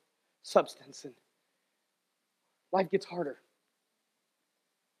of substance, and life gets harder.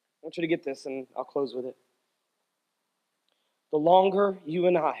 I want you to get this, and I'll close with it. The longer you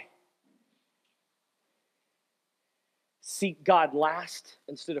and I seek God last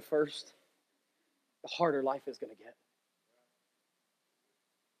instead of first, the harder life is going to get.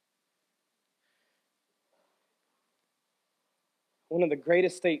 One of the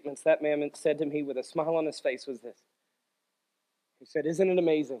greatest statements that man said to me with a smile on his face was this. He said, "Isn't it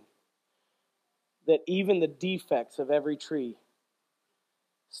amazing that even the defects of every tree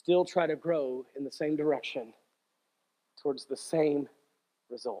still try to grow in the same direction towards the same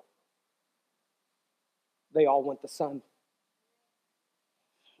result? They all want the sun."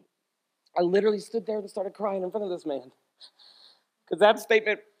 I literally stood there and started crying in front of this man. Because that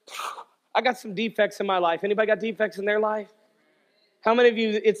statement, I got some defects in my life. Anybody got defects in their life? How many of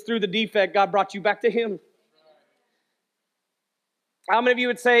you, it's through the defect God brought you back to Him? How many of you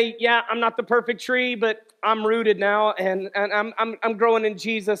would say, yeah, I'm not the perfect tree, but I'm rooted now, and I'm growing in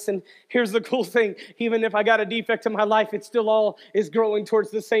Jesus. And here's the cool thing. Even if I got a defect in my life, it still all is growing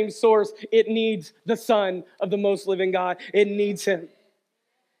towards the same source. It needs the Son of the most living God. It needs Him.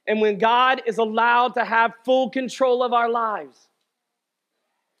 And when God is allowed to have full control of our lives,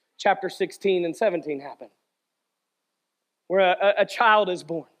 chapter 16 and 17 happen, where a child is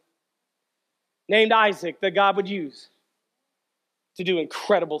born named Isaac that God would use to do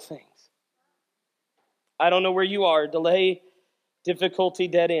incredible things. I don't know where you are, delay, difficulty,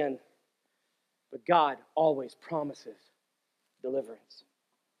 dead end, but God always promises deliverance.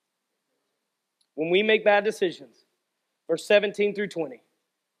 When we make bad decisions, verse 17 through 20,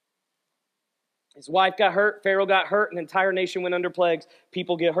 his wife got hurt, Pharaoh got hurt, an entire nation went under plagues.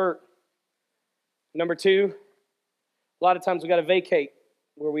 People get hurt. Number two, a lot of times we got to vacate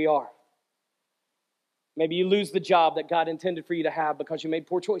where we are. Maybe you lose the job that God intended for you to have because you made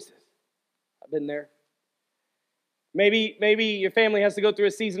poor choices. I've been there. Maybe your family has to go through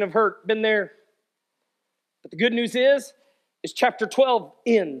a season of hurt. Been there. But the good news is chapter 12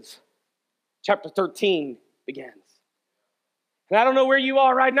 ends. Chapter 13 begins. And I don't know where you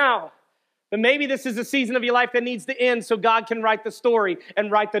are right now, but maybe this is a season of your life that needs to end so God can write the story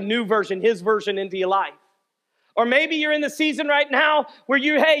and write the new version, His version, into your life. Or maybe you're in the season right now where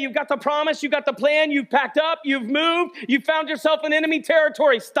you've got the promise, you've got the plan, you've packed up, you've moved, you found yourself in enemy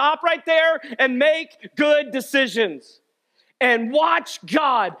territory. Stop right there and make good decisions. And watch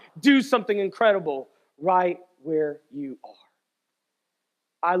God do something incredible right where you are.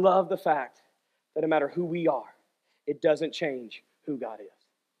 I love the fact that no matter who we are, it doesn't change who God is.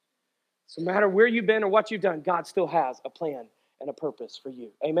 So no matter where you've been or what you've done, God still has a plan and a purpose for you.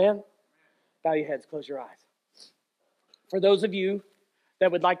 Amen? Bow your heads, close your eyes. For those of you that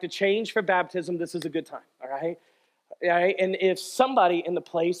would like to change for baptism, this is a good time, all right? And if somebody in the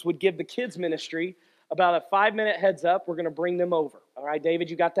place would give the kids ministry about a 5-minute heads up, we're going to bring them over. All right, David,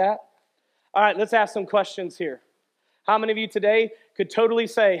 you got that? All right, let's ask some questions here. How many of you today could totally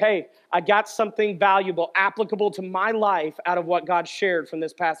say, hey, I got something valuable, applicable to my life out of what God shared from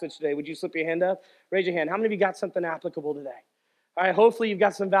this passage today? Would you slip your hand up? Raise your hand. How many of you got something applicable today? All right, hopefully you've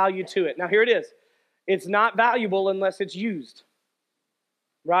got some value to it. Now, here it is. It's not valuable unless it's used,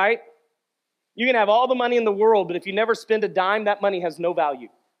 right? You can have all the money in the world, but if you never spend a dime, that money has no value.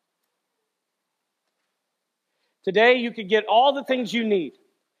 Today, you could get all the things you need.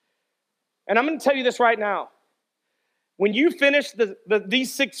 And I'm going to tell you this right now. When you finish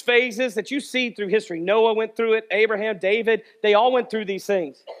these 6 phases that you see through history, Noah went through it, Abraham, David, they all went through these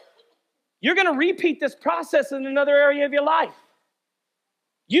things. You're going to repeat this process in another area of your life.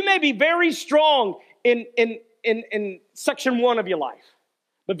 You may be very strong in section 1 of your life,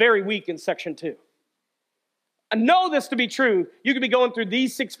 but very weak in section 2. I know this to be true. You could be going through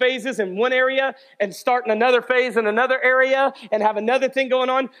these 6 phases in one area and starting another phase in another area and have another thing going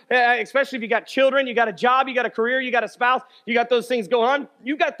on, especially if you got children, you got a job, you got a career, you got a spouse, you got those things going on.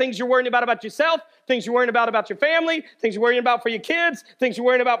 You got things you're worrying about yourself, things you're worrying about your family, things you're worrying about for your kids, things you're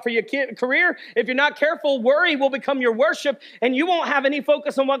worrying about for your career. If you're not careful, worry will become your worship and you won't have any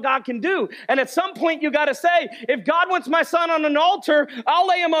focus on what God can do. And at some point, you got to say, if God wants my son on an altar, I'll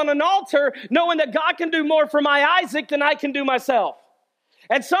lay him on an altar knowing that God can do more for my Isaac than I can do myself.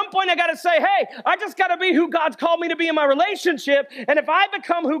 At some point, I got to say, hey, I just got to be who God's called me to be in my relationship. And if I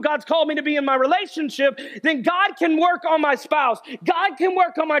become who God's called me to be in my relationship, then God can work on my spouse. God can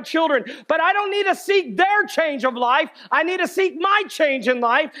work on my children. But I don't need to seek their change of life. I need to seek my change in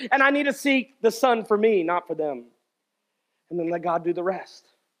life. And I need to seek the Son for me, not for them. And then let God do the rest.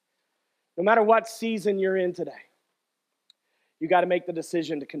 No matter what season you're in today, you got to make the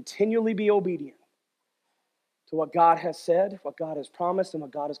decision to continually be obedient to what God has said, what God has promised, and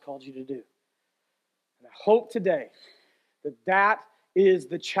what God has called you to do. And I hope today that that is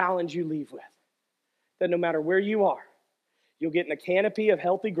the challenge you leave with. That no matter where you are, you'll get in a canopy of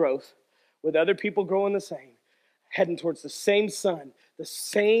healthy growth with other people growing the same, heading towards the same sun, the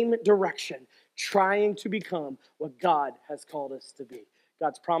same direction, trying to become what God has called us to be.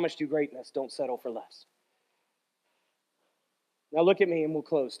 God's promised you greatness. Don't settle for less. Now look at me and we'll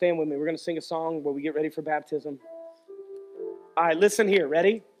close. Stand with me. We're going to sing a song where we get ready for baptism. All right, listen here.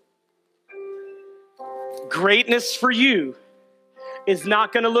 Ready? Greatness for you is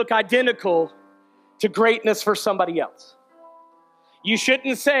not going to look identical to greatness for somebody else. You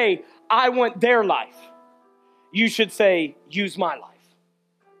shouldn't say, I want their life. You should say, use my life.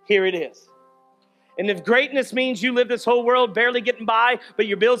 Here it is. And if greatness means you live this whole world barely getting by, but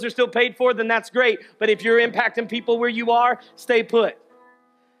your bills are still paid for, then that's great. But if you're impacting people where you are, stay put.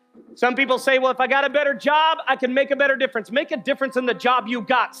 Some people say, well, if I got a better job, I can make a better difference. Make a difference in the job you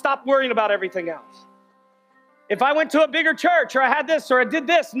got. Stop worrying about everything else. If I went to a bigger church or I had this or I did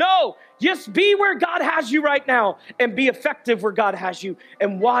this, no. Just be where God has you right now and be effective where God has you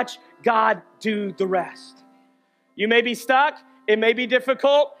and watch God do the rest. You may be stuck. It may be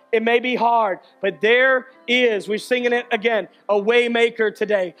difficult. It may be hard, but there is, we're singing it again, a way maker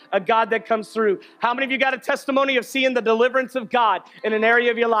today, a God that comes through. How many of you got a testimony of seeing the deliverance of God in an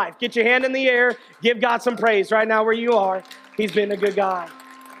area of your life? Get your hand in the air. Give God some praise right now where you are. He's been a good God.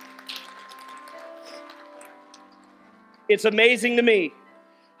 It's amazing to me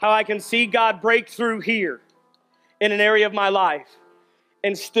how I can see God break through here in an area of my life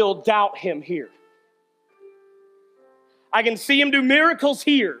and still doubt him here. I can see him do miracles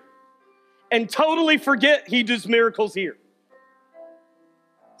here and totally forget he does miracles here.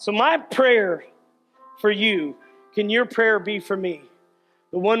 So my prayer for you, can your prayer be for me?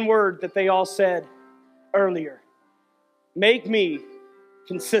 The one word that they all said earlier, make me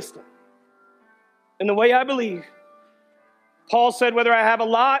consistent. And the way I believe, Paul said, whether I have a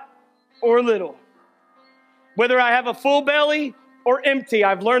lot or little, whether I have a full belly or empty,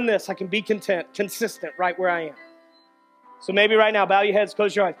 I've learned this, I can be content, consistent right where I am. So maybe right now, bow your heads,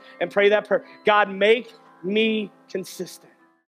 close your eyes, and pray that prayer. God, make me consistent.